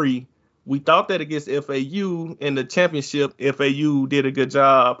be free. We thought that against FAU in the championship, FAU did a good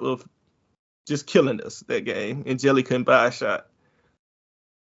job of just killing us that game, and Jelly couldn't buy a shot.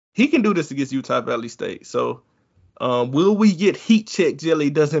 He can do this against Utah Valley State. So will we get heat check Jelly?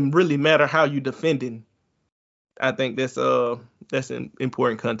 Doesn't really matter how you defending. I think that's an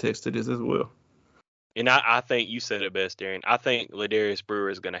important context to this as well. And I think you said it best, Darren. I think Ladarius Brewer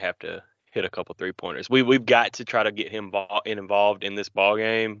is going to have to hit a couple 3-pointers. We've got to try to get him involved in this ball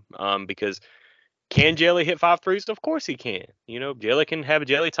game because can Jelly hit 5 threes? Of course he can. Jelly can have a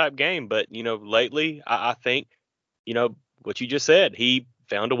Jelly type game, but lately I think what you just said. He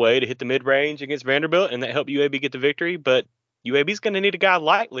found a way to hit the mid range against Vanderbilt, and that helped UAB get the victory. But UAB's going to need a guy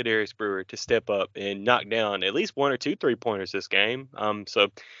like Ladarius Brewer to step up and knock down at least 1 or 2 3-pointers this game. So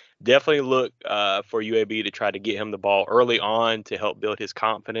definitely look for UAB to try to get him the ball early on to help build his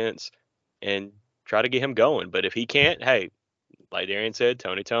confidence and try to get him going. But if he can't, hey, like Darian said,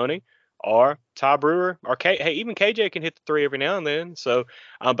 Tony, or Ty Brewer, or hey, even KJ can hit the 3 every now and then. So,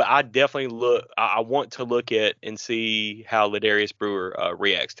 but I definitely I want to look at and see how Ladarius Brewer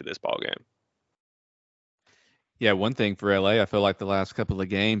reacts to this ball game. Yeah, one thing for LA, I feel like the last couple of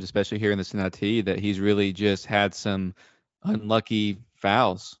games, especially here in the NIT, that he's really just had some unlucky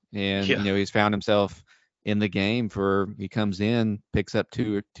fouls, and he's found himself in the game he comes in, picks up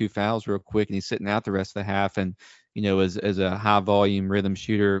two fouls real quick, and he's sitting out the rest of the half. And as a high volume rhythm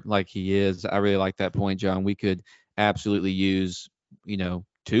shooter like he is, I really like that point, John. We could absolutely use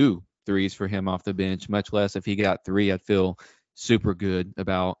 2 threes for him off the bench, much less if he got 3. I'd feel super good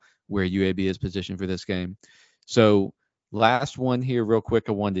about where UAB is positioned for this game. So last one here real quick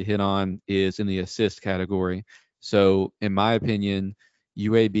I wanted to hit on is in the assist category. So in my opinion,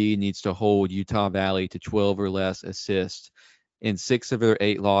 UAB needs to hold Utah Valley to 12 or less assists. In 6 of their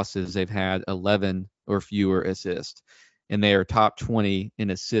 8 losses, they've had 11 or fewer assists, and they are top 20 in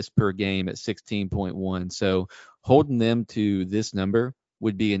assists per game at 16.1. So holding them to this number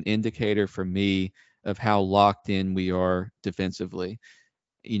would be an indicator for me of how locked in we are defensively.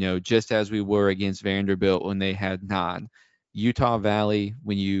 Just as we were against Vanderbilt when they had 9. Utah Valley,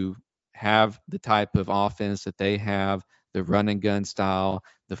 when you have the type of offense that they have, the run and gun style,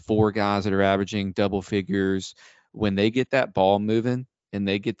 the 4 guys that are averaging double figures, when they get that ball moving and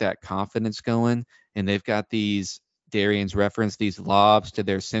they get that confidence going, and they've got these, Darian's reference, these lobs to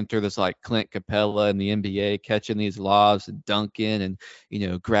their center that's like Clint Capella in the NBA, catching these lobs and dunking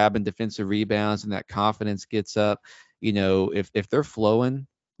and, grabbing defensive rebounds, and that confidence gets up. If they're flowing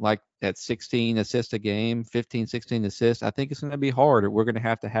like at 16 assists a game, 15, 16 assists, I think it's going to be hard. We're going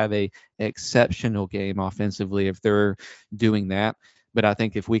to have a exceptional game offensively if they're doing that. But I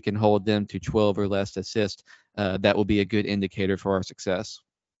think if we can hold them to 12 or less assists, that will be a good indicator for our success.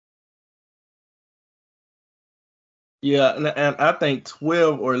 Yeah, and I think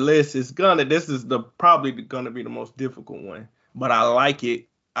 12 or less is this is probably gonna be the most difficult one. But I like it.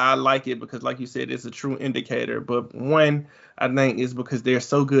 I like it because, like you said, it's a true indicator. But one, I think, is because they're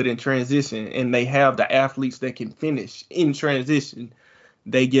so good in transition and they have the athletes that can finish in transition.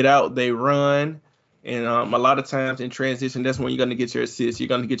 They get out, they run, and a lot of times in transition, that's when you're gonna get your assists. You're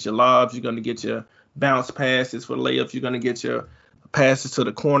gonna get your lobs. You're gonna get your bounce passes for layups. You're gonna get your passes to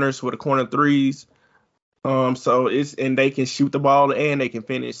the corners for the corner threes. So and they can shoot the ball and they can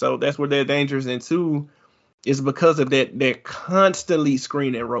finish. So that's where they're dangerous. And 2 is because of that, they're constantly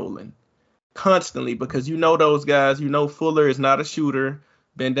screening rolling. Constantly, because those guys, Fuller is not a shooter.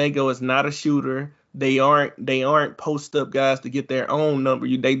 Bendigo is not a shooter. They aren't post up guys to get their own number.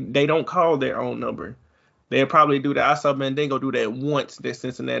 They don't call their own number. They'll probably do that. I saw Bendigo do that once that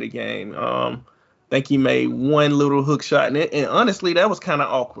Cincinnati game. I think he made one little hook shot, and honestly, that was kind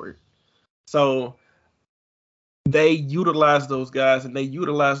of awkward. So they utilize those guys and they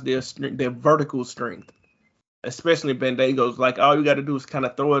utilize their vertical strength, especially Bendigo's. Like, all you got to do is kind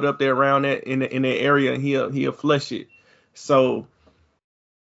of throw it up there around that in the area, and he'll flush it. So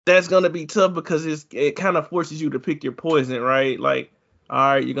that's gonna be tough because it kind of forces you to pick your poison, right? Like,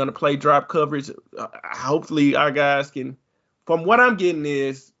 all right, you're gonna play drop coverage. Hopefully, our guys can. From what I'm getting,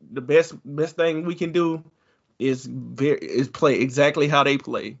 is the best thing we can do is play exactly how they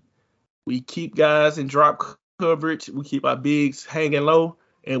play. We keep guys in drop coverage. We keep our bigs hanging low,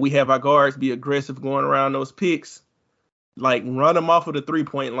 and we have our guards be aggressive going around those picks. Like, run them off of the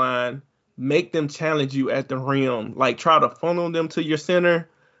 3-point line, make them challenge you at the rim. Like, try to funnel them to your center,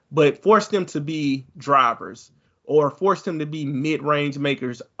 but force them to be drivers or force them to be mid-range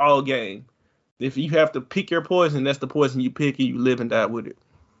makers all game. If you have to pick your poison, that's the poison you pick, and you live and die with it.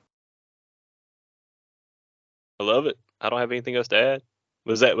 I love it. I don't have anything else to add.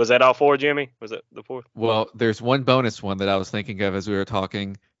 Was that all 4, Jimmy? Was that the 4th? Well, there's one bonus one that I was thinking of as we were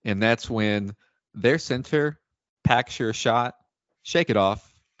talking, and that's when their center packs your shot, shake it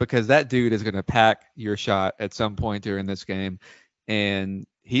off, because that dude is going to pack your shot at some point during this game, and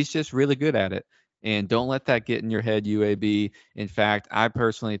he's just really good at it. And don't let that get in your head, UAB. In fact, I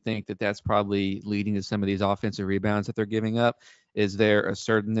personally think that that's probably leading to some of these offensive rebounds that they're giving up, is their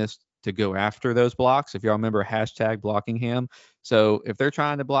assertiveness to go after those blocks. If y'all remember #BlockingHam. So if they're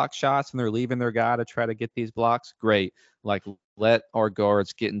trying to block shots and they're leaving their guy to try to get these blocks, great. Like, let our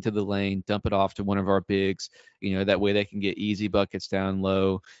guards get into the lane, dump it off to one of our bigs. That way they can get easy buckets down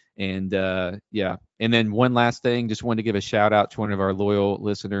low. And yeah. And then one last thing, just wanted to give a shout out to one of our loyal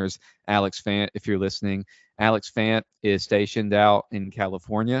listeners, Alex Fant, if you're listening. Alex Fant is stationed out in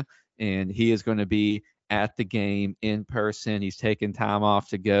California, and he is going to be at the game in person. He's taking time off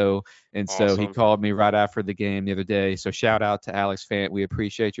to go. And so he called me right after the game the other day. So shout out to Alex Fant. We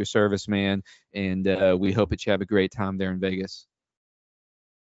appreciate your service, man. And we hope that you have a great time there in Vegas.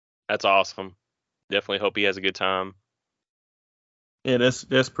 That's awesome. Definitely hope he has a good time. Yeah,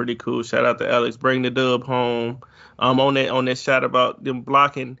 that's pretty cool. Shout out to Alex. Bring the dub home. On that shot about them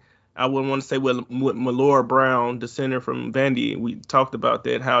blocking, I wouldn't want to say with Malora Brown, the center from Vandy. We talked about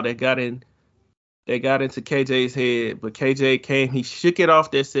that, how they got into KJ's head, but KJ came, he shook it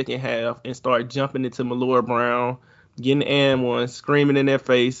off that second half and started jumping into Malora Brown, getting and one, screaming in their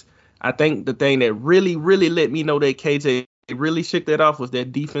face. I think the thing that really, really let me know that KJ really shook that off was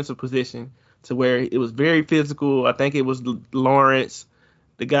that defensive position, to where it was very physical. I think it was Lawrence.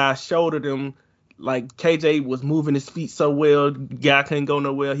 The guy shouldered him. Like, KJ was moving his feet so well, guy couldn't go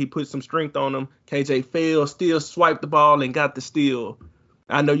nowhere. He put some strength on him. KJ fell, still swiped the ball and got the steal.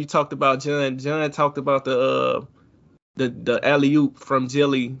 I know you talked about John. John talked about the alley-oop from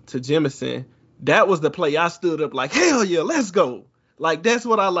Jelly to Jemison. That was the play I stood up like, hell yeah, let's go. Like, that's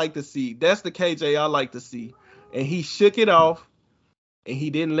what I like to see. That's the KJ I like to see. And he shook it off, and he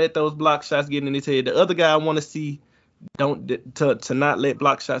didn't let those block shots get in his head. The other guy I want to see to not let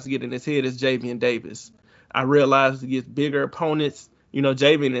block shots get in his head is Javian Davis. I realize against bigger opponents,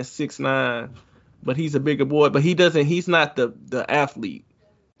 Javian is 6'9", but he's a bigger boy. But he's not the athlete.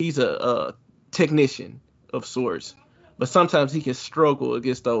 He's a technician of sorts. But sometimes he can struggle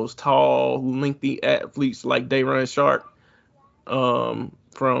against those tall, lengthy athletes like Dayron Sharp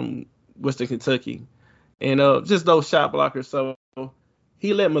from Western Kentucky. And just those shot blockers. So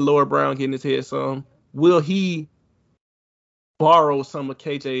he let Malora Brown get in his head some. Will he borrow some of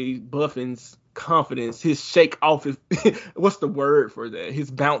KJ Buffin's confidence, his shake off his what's the word for that?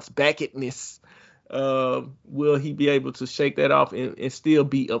 His bounce backness. Will he be able to shake that off and still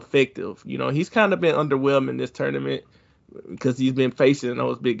be effective? He's kind of been underwhelming this tournament because he's been facing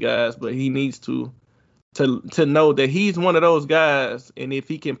those big guys, but he needs to know that he's one of those guys, and if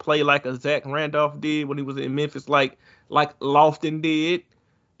he can play like a Zach Randolph did when he was in Memphis, like Lofton did,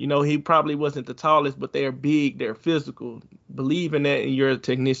 he probably wasn't the tallest, but they're big, they're physical. Believe in that, and you're a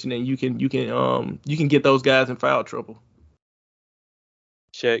technician, and you can get those guys in foul trouble.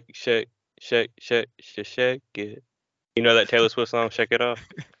 Shake it. You know that Taylor Swift song, "Shake It Off"?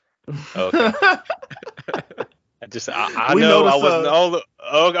 Okay. I know I wasn't all.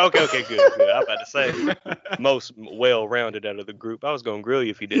 Okay, good. I'm about to say most well-rounded out of the group. I was gonna grill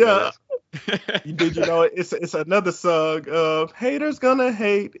you if you didn't know that. Did you know it's another song of haters gonna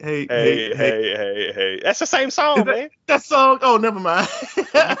hate. Hey. That's the same song, man. That song? Oh, never mind.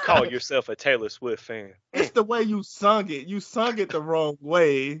 You call yourself a Taylor Swift fan. It's the way you sung it. You sung it the wrong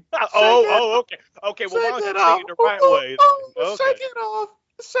way. Okay. Well, why don't you sing it the right way? Okay.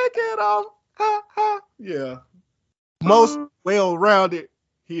 Shake it off. Ha, ha. Yeah. Most well-rounded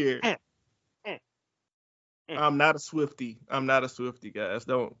here. I'm not a Swiftie, guys.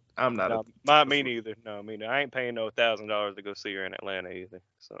 Me neither. No, me neither. I ain't paying no $1,000 to go see her in Atlanta either.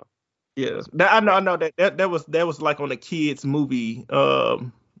 So. Yeah, I know that was like on a kids movie.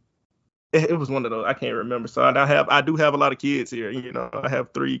 It was one of those. I can't remember. So I do have a lot of kids here. I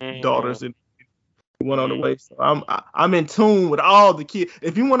have 3 daughters and one on the way. So I'm in tune with all the kids.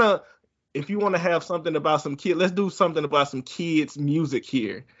 If you wanna have something about some kids, let's do something about some kids music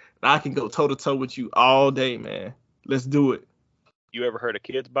here. I can go toe to toe with you all day, man. Let's do it. You ever heard of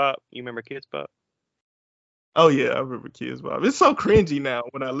Kids Bop? You remember Kids Bop? Oh yeah, I remember Kids Bop. It's so cringy now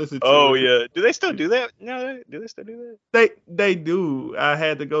when I listen to it. Oh yeah. Do they still do that? No, do they still do that? They do. I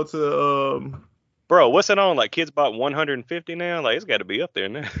had to go to Bro, what's it on? Like Kids Bop 150 now? Like it's got to be up there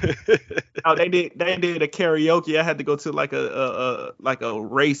now. Oh, they did a karaoke. I had to go to like a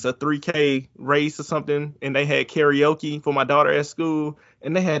race, a 3K race or something, and they had karaoke for my daughter at school,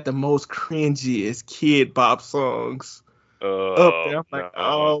 and they had the most cringiest Kid Bop songs up there. I'm like,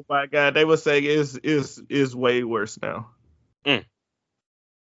 oh my god, they were saying is way worse now.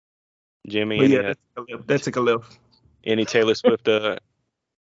 Jimmy, but yeah, that took a lift. Any Taylor Swift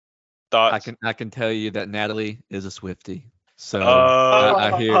thoughts? I can tell you that Natalie is a Swiftie. So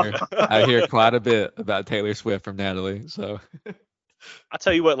I hear quite a bit about Taylor Swift from Natalie. So I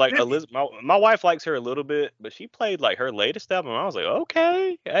tell you what, like Elizabeth, my wife likes her a little bit, but she played like her latest album. I was like,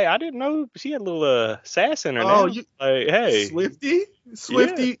 okay, hey, I didn't know she had a little sass in her. Oh, now. Like, hey,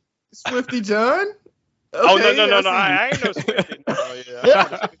 Swiftie John. Okay, oh no, I ain't no Swiftie. Oh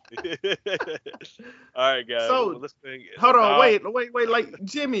yeah. All right, guys. So let's think. Hold on, wait. Like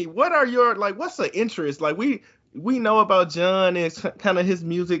Jimmy, what's the interest? Like we know about John and kind of his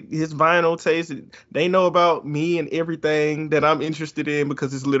music, his vinyl taste. They know about me and everything that I'm interested in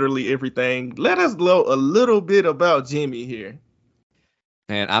because it's literally everything. Let us know a little bit about Jimmy here.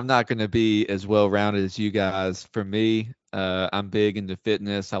 Man, I'm not going to be as well-rounded as you guys. For me, I'm big into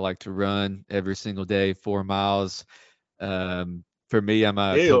fitness. I like to run every single day, 4 miles. For me, I'm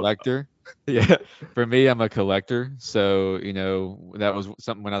a collector. Yeah, for me, I'm a collector. So, that was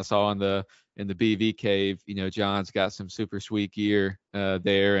something when I saw in the BV cave, John's got some super sweet gear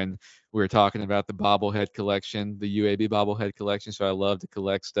there. And we were talking about the bobblehead collection, the UAB bobblehead collection. So I love to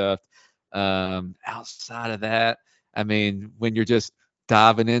collect stuff. Outside of that, I mean, when you're just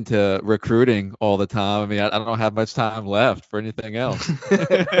diving into recruiting all the time, I mean, I don't have much time left for anything else.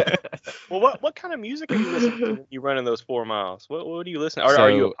 Well, what kind of music are you listening to when you're running those 4 miles? What do you listen to? Or are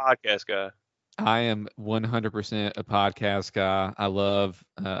you a podcast guy? I am 100% a podcast guy. I love,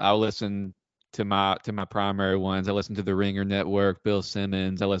 I'll listen to my primary ones. I listen to the Ringer Network, Bill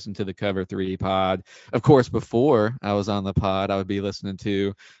Simmons. I listen to the Cover 3 pod. Of course, before I was on the pod, I would be listening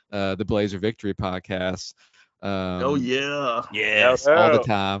to the Blazer Victory podcast. Oh yeah. Yes, all the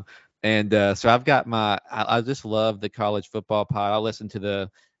time. And so I've got I just love the college football pod. I listen to the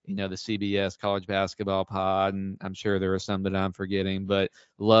CBS college basketball pod, and I'm sure there are some that I'm forgetting, but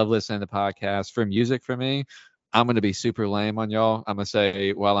love listening to podcasts. For music for me, I'm going to be super lame on y'all. I'm going to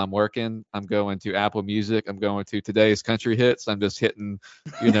say while I'm working, I'm going to Apple Music. I'm going to today's country hits. I'm just hitting,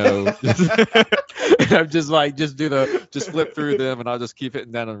 and I'm just like, just flip through them and I'll just keep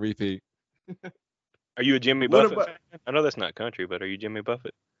hitting that on repeat. Are you a Jimmy What Buffett about fan? I know that's not country, but are you Jimmy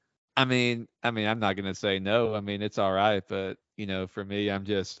Buffett? I'm not gonna say no. I mean, it's all right, but for me, I'm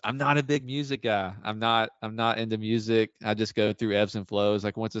not a big music guy. I'm not into music. I just go through ebbs and flows.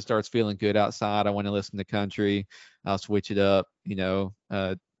 Like once it starts feeling good outside, I want to listen to country. I'll switch it up.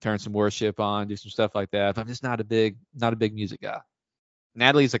 Turn some worship on, do some stuff like that. But I'm just not a big music guy.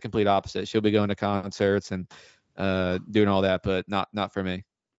 Natalie's a complete opposite. She'll be going to concerts and doing all that, but not for me.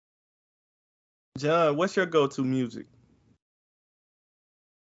 John? What's your go-to music?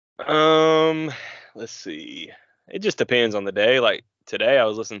 Let's see. It just depends on the day. Like today, I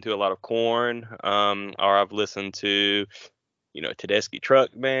was listening to a lot of Corn. Or I've listened to, Tedeschi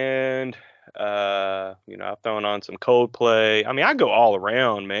Truck Band. I've thrown on some Coldplay. I mean, I go all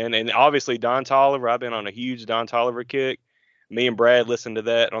around, man. And obviously Don Toliver. I've been on a huge Don Toliver kick. Me and Brad listened to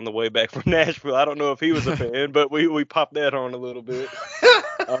that on the way back from Nashville. I don't know if he was a fan, but we popped that on a little bit.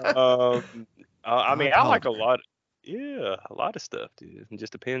 I mean, I like a lot. Yeah, a lot of stuff, dude. It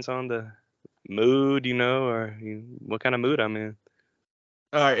just depends on the mood, or what kind of mood I'm in.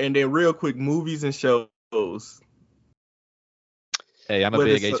 All right, and then real quick, movies and shows. Hey, I'm a What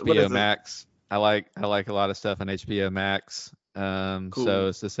big is HBO Max. I like a lot of stuff on HBO Max. cool?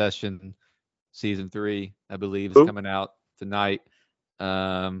 So Succession season 3, I believe, is Cool. coming out tonight.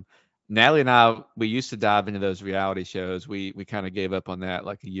 Natalie and I, we used to dive into those reality shows. We kind of gave up on that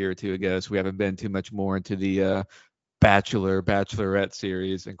like a year or two ago, so we haven't been too much more into the Bachelorette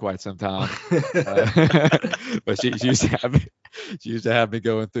series in quite some time. But she used to have me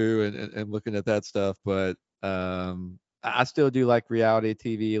going through and looking at that stuff. But I still do like reality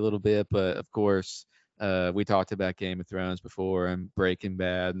TV a little bit. But of course, we talked about Game of Thrones before and Breaking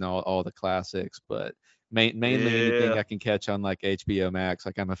Bad and all the classics. But mainly anything Yeah, I can catch on like HBO Max,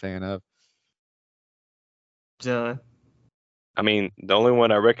 like I'm a fan of. John. I mean, the only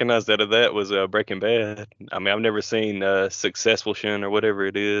one I recognized out of that was Breaking Bad. I mean, I've never seen Successful Shin or whatever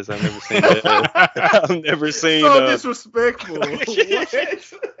it is. I've never seen that. I've never seen. So disrespectful.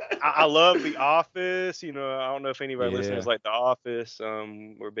 What? I love The Office. I don't know if anybody Yeah. listeners like The Office.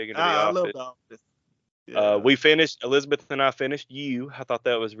 We're big into The I love Office. The Office. Yeah. We finished. Elizabeth and I finished You. I thought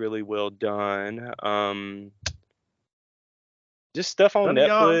that was really well done. Just stuff on None of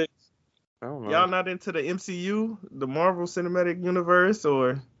y'all, Netflix. I don't know. y'all not into the MCU, the Marvel Cinematic Universe,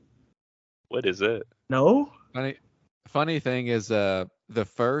 or What is it? no? Funny thing is, the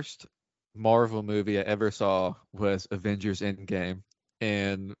first Marvel movie I ever saw was Avengers Endgame,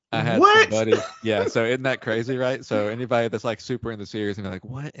 and I had What? somebody. Yeah, so isn't that crazy, right? So anybody that's like super in the series and be like,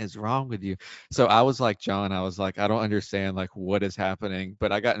 "What is wrong with you?" So I was like John. I was like, I don't understand like what is happening.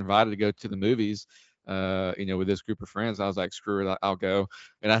 But I got invited to go to the movies, with this group of friends. I was like, screw it, I'll go.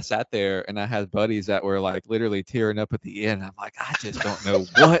 And I sat there and I had buddies that were like literally tearing up at the end. I'm like, I just don't know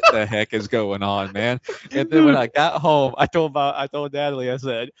what the heck is going on, man. And then when I got home, I told Natalie, I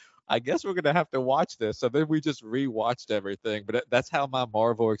said, I guess we're gonna have to watch this. So then we just rewatched everything. But that's how my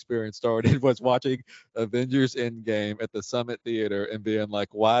Marvel experience started, was watching Avengers Endgame at the Summit Theater and being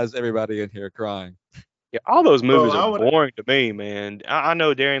like, why is everybody in here crying? Yeah, all those Bro, movies I are would. boring to me, man. I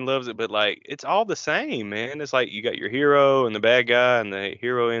know Darren loves it, but like it's all the same, man. It's like you got your hero and the bad guy, and the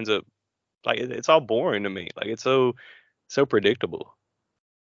hero ends up like it's all boring to me. Like it's so predictable.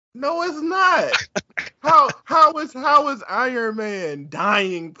 No, it's not. How is Iron Man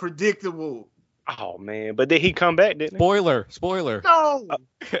dying predictable? Oh man, but did he come back? Didn't he? Spoiler. No.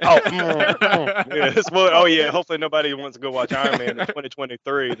 Yeah. Oh yeah. Hopefully nobody wants to go watch Iron Man in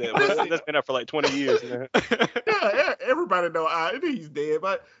 2023. That's been out for like 20 years now. Yeah, everybody know he's dead,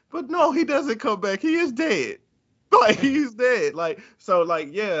 but no, he doesn't come back. He is dead. Like he's dead. Like so, like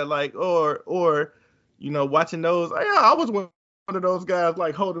yeah, like or watching those. Yeah, I was one of those guys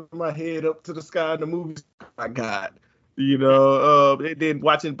like holding my head up to the sky in the movies. My God, and then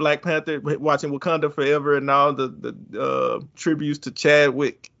watching Black Panther, watching Wakanda Forever, and all the tributes to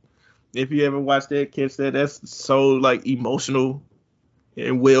Chadwick. If you ever watched that, catch that. That's so like emotional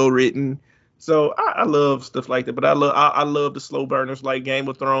and well written. So I love stuff like that, but I love the slow burners like Game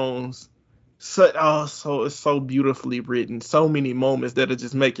of Thrones. So it's so beautifully written. So many moments that'll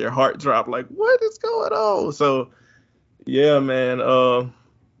just make your heart drop. Like, what is going on? So yeah, man. I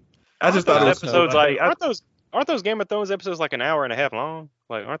just thought it was Episodes like aren't those Game of Thrones episodes like an hour and a half long?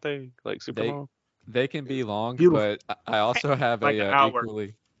 Like aren't they like super long? They can be long, beautiful. but I also have Like an hour.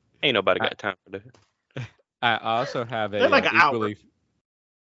 equally. Ain't nobody got time for that. I also have They're like a an hour.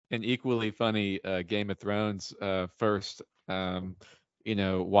 an equally funny Game of Thrones first,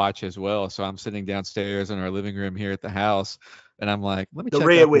 watch as well. So I'm sitting downstairs in our living room here at the house, and I'm like, let me The check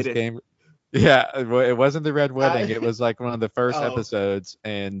red out this wedding. game. Yeah, it wasn't the Red Wedding. It was like one of the first Oh. episodes,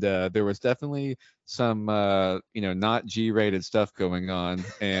 and there was definitely some, not G-rated stuff going on.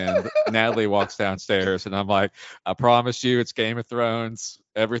 And Natalie walks downstairs, and I'm like, I promise you, it's Game of Thrones.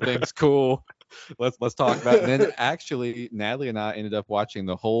 Everything's cool. Let's talk about it. And then actually, Natalie and I ended up watching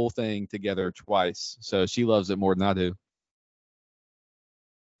the whole thing together twice. So she loves it more than I do.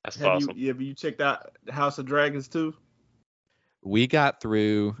 That's Have awesome. you checked out House of Dragons too? We got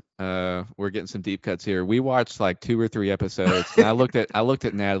through. We're getting some deep cuts here. We watched like 2 or 3 episodes, and I looked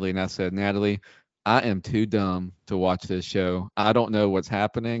at Natalie and I said, Natalie, I am too dumb to watch this show. I don't know what's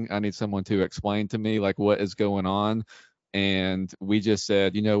happening. I need someone to explain to me like what is going on. And we just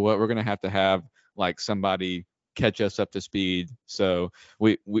said, you know what, we're gonna have to have like somebody catch us up to speed. So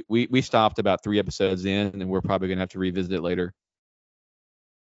we stopped about 3 episodes in, and we're probably gonna have to revisit it later.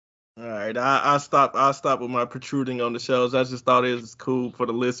 All right, I stop with my protruding on the shows. I just thought it was cool for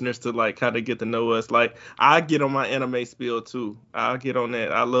the listeners to like kind of get to know us. Like I get on my anime spiel too. I'll get on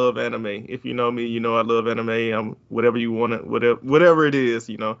that. I love anime. If you know me, you know I love anime. I'm whatever you want to, whatever it is,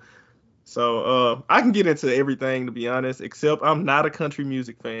 you know. So I can get into everything to be honest, except I'm not a country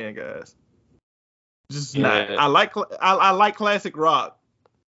music fan, guys. Just not. Yeah. I like classic rock,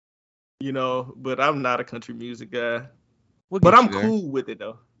 but I'm not a country music guy. We'll But get I'm you there. cool with it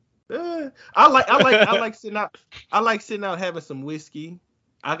though. I like sitting out. I like sitting out having some whiskey.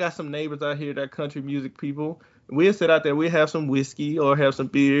 I got some neighbors out here that are country music people. We'll sit out there. We'll have some whiskey or have some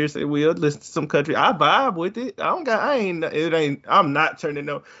beers, and we'll listen to some country. I vibe with it. I don't got. I ain't. It ain't. I'm not turning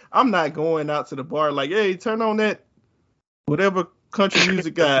no. I'm not going out to the bar like, hey, turn on that whatever country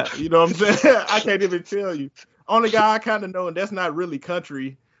music guy. You know what I'm saying? I can't even tell you. Only guy I kind of know, and that's not really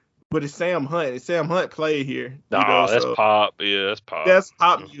country, but it's Sam Hunt. And Sam Hunt played here. Nah, that's So pop. Yeah, that's pop. that's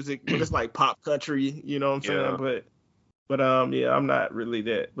pop music, but it's like pop country, you know what I'm Yeah. saying? But yeah, I'm not really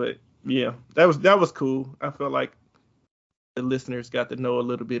that. But yeah, that was cool. I felt like the listeners got to know a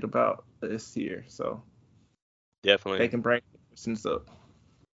little bit about us here, so Definitely. they can bring questions up.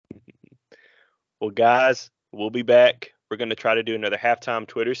 Well, guys, we'll be back. We're going to try to do another halftime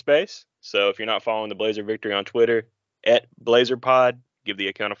Twitter space. So if you're not following the Blazer Victory on Twitter, at BlazerPod, give the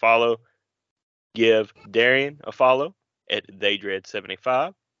account a follow. Give Darian a follow at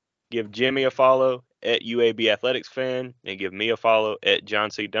TheyDread75. Give Jimmy a follow at UAB Athletics Fan. And give me a follow at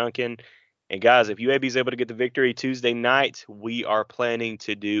John C. Duncan. And guys, if UAB is able to get the victory Tuesday night, we are planning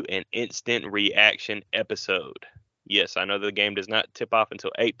to do an instant reaction episode. Yes, I know the game does not tip off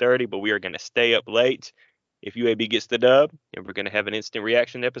until 8:30, but we are going to stay up late if UAB gets the dub, and we're going to have an instant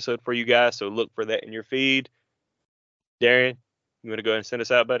reaction episode for you guys. So look for that in your feed. Darian, you want to go ahead and send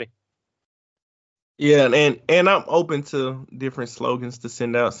us out, buddy? Yeah, and I'm open to different slogans to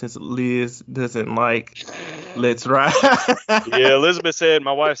send out since Liz doesn't like "Let's Ride." Yeah, Elizabeth said,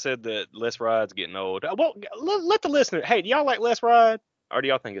 my wife said that Let's Ride's getting old. Well, let the listener, hey, do y'all like Let's Ride? Or do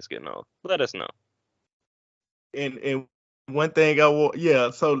y'all think it's getting old? Let us know. And one thing I will,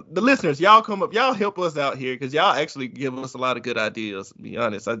 yeah. So the listeners, y'all come up, y'all help us out here because y'all actually give us a lot of good ideas. To be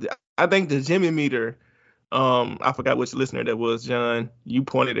honest, I think the Jimmy meter. I forgot which listener that was, John. You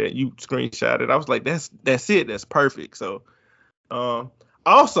pointed at, you screenshotted. I was like, that's it. That's perfect. So,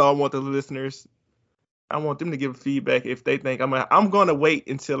 also I want the listeners. I want them to give feedback if they think I'm gonna wait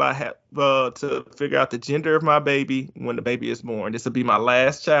until I have to figure out the gender of my baby when the baby is born. This will be my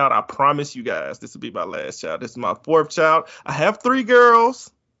last child. I promise you guys, this will be my last child. This is my 4th child. I have 3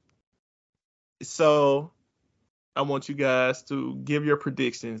 girls, so I want you guys to give your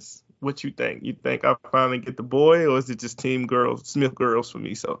predictions. What you think? You think I finally get the boy, or is it just Team Girls, Smith girls for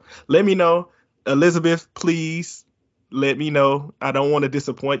me? So let me know, Elizabeth. Please let me know. I don't want to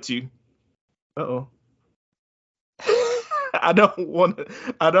disappoint you. Uh-oh. I don't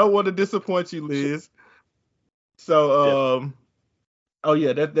want to disappoint you, Liz. So oh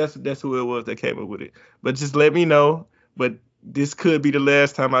yeah, that's who it was that came up with it. But just let me know. But this could be the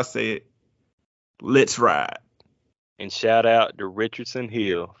last time I say it. Let's ride. And shout out to Richardson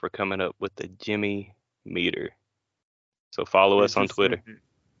Hill for coming up with the Jimmy meter. So follow us on Twitter.